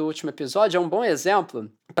capa do último episódio é um bom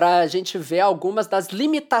exemplo pra gente ver algumas das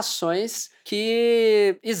limitações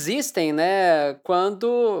que existem, né,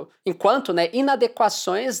 enquanto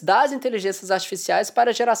inadequações das inteligências artificiais para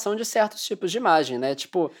a geração de certos tipos de imagem, né?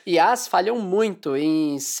 Tipo, IAs falham muito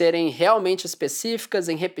em serem realmente específicas,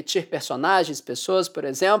 em repetir personagens, pessoas, por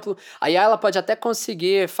exemplo. A IA, ela pode até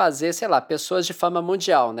conseguir fazer, sei lá, pessoas de fama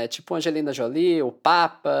mundial, né? Tipo Angelina Jolie, o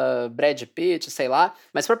Papa, Brad Pitt, sei lá.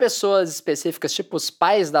 Mas para pessoas específicas, tipo os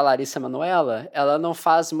pais da Larissa Manoela, ela não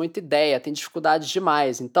faz muita ideia, tem dificuldades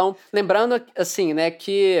demais. Então, lembrando assim, né,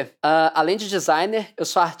 que além de designer, eu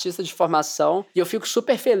sou artista de formação e eu fico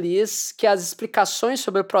super feliz que as explicações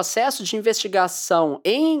sobre o processo de investigação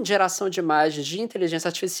em geração de imagens de inteligência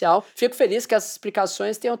artificial, fico feliz que essas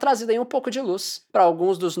explicações tenham trazido aí um pouco de luz para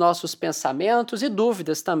alguns dos nossos pensamentos e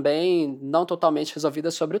dúvidas também não totalmente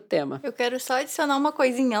resolvidas sobre o tema. Eu quero só adicionar uma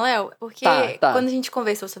coisinha, Léo, porque quando a gente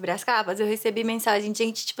conversou sobre as capas, eu recebi mensagem de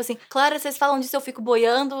gente, tipo assim, Clara, vocês falam disso, eu fico boiando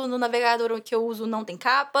olhando no navegador que eu uso não tem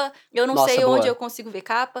capa, eu não Nossa, sei boa. onde eu consigo ver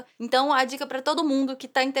capa. Então, a dica pra todo mundo que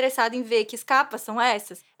tá interessado em ver que capas são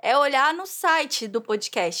essas é olhar no site do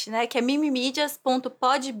podcast, né? Que é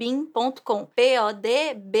mimimedias.podbean.com.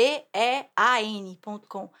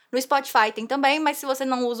 podbean.com. No Spotify tem também, mas se você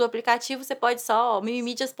não usa o aplicativo, você pode só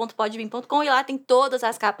mimimedias.podbean.com e lá tem todas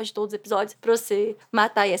as capas de todos os episódios pra você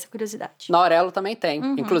matar aí essa curiosidade. Na Aurelo também tem,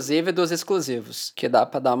 Uhum. inclusive dos exclusivos, que dá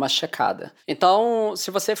pra dar uma checada. Então, se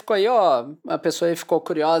você ficou aí, ó, a pessoa aí ficou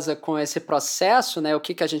curiosa com esse processo, né, o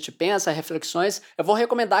que a gente pensa, reflexões, eu vou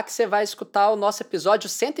recomendar que você vai escutar o nosso episódio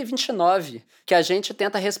 129, que a gente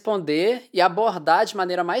tenta responder e abordar de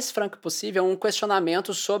maneira mais franca possível um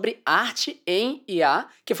questionamento sobre arte em IA,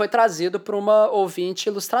 que foi trazido por uma ouvinte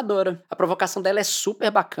ilustradora. A provocação dela é super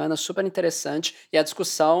bacana, super interessante, e a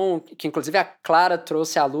discussão, que inclusive a Clara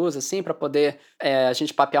trouxe à luz, assim, para poder a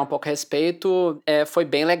gente papear um pouco a respeito, foi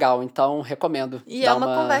bem legal, então recomendo. E é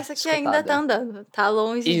uma conversa que ainda tá andando, tá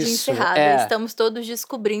longe de encerrada. Estamos todos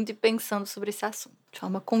descobrindo e pensando sobre esse assunto, de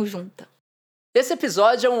forma conjunta. Esse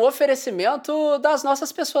episódio é um oferecimento das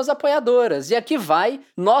nossas pessoas apoiadoras. E aqui vai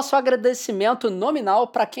nosso agradecimento nominal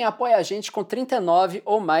para quem apoia a gente com R$39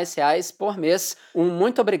 ou mais por mês. Um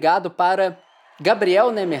muito obrigado para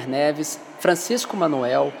Gabriel Nemer Neves, Francisco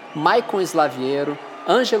Manuel, Maicon Slaviero,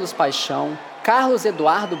 Ângelos Paixão, Carlos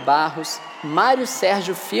Eduardo Barros, Mário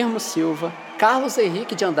Sérgio Firmo Silva, Carlos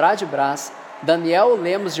Henrique de Andrade Brás, Daniel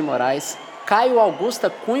Lemos de Moraes, Caio Augusta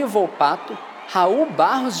Cunho Volpato, Raul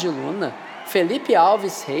Barros de Luna, Felipe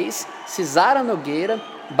Alves Reis, Cisara Nogueira,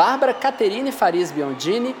 Bárbara Caterine Farias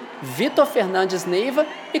Biondini, Vitor Fernandes Neiva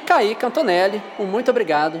e Kaique Antonelli. Um muito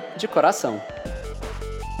obrigado de coração.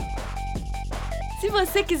 Se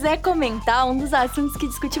você quiser comentar um dos assuntos que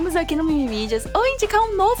discutimos aqui no Mimimídias ou indicar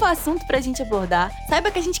um novo assunto pra gente abordar,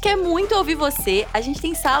 saiba que a gente quer muito ouvir você. A gente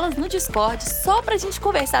tem salas no Discord só pra gente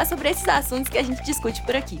conversar sobre esses assuntos que a gente discute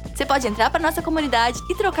por aqui. Você pode entrar pra nossa comunidade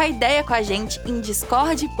e trocar ideia com a gente em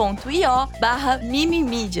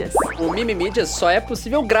discord.io/mimimídias. O Mimimídias só é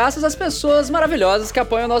possível graças às pessoas maravilhosas que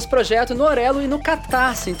apoiam o nosso projeto no Orelo e no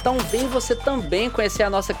Catarse. Então vem você também conhecer a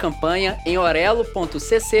nossa campanha em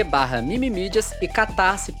orelo.cc/mimimídias e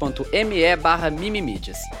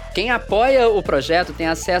catarse.me/mimimídias. Quem apoia o projeto tem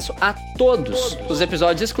acesso a todos os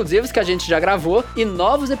episódios exclusivos que a gente já gravou e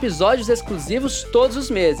novos episódios exclusivos todos os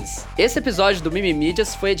meses. Esse episódio do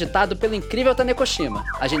Mimimídias foi editado pelo incrível Tanekoshima.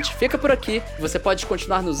 A gente fica por aqui e você pode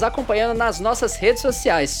continuar nos acompanhando nas nossas redes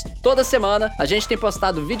sociais. Toda semana a gente tem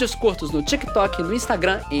postado vídeos curtos no TikTok e no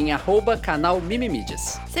Instagram em @canal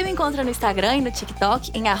Mimimídias. Você me encontra no Instagram e no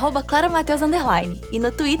TikTok em @claramateus_ e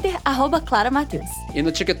no Twitter @claramateus. E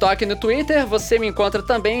no TikTok e no Twitter você me encontra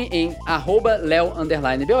também em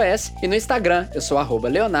 @leo_bos e no Instagram eu sou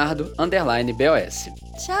 @leonardo_bos.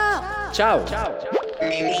 Tchau! Tchau!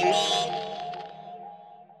 Mimimi.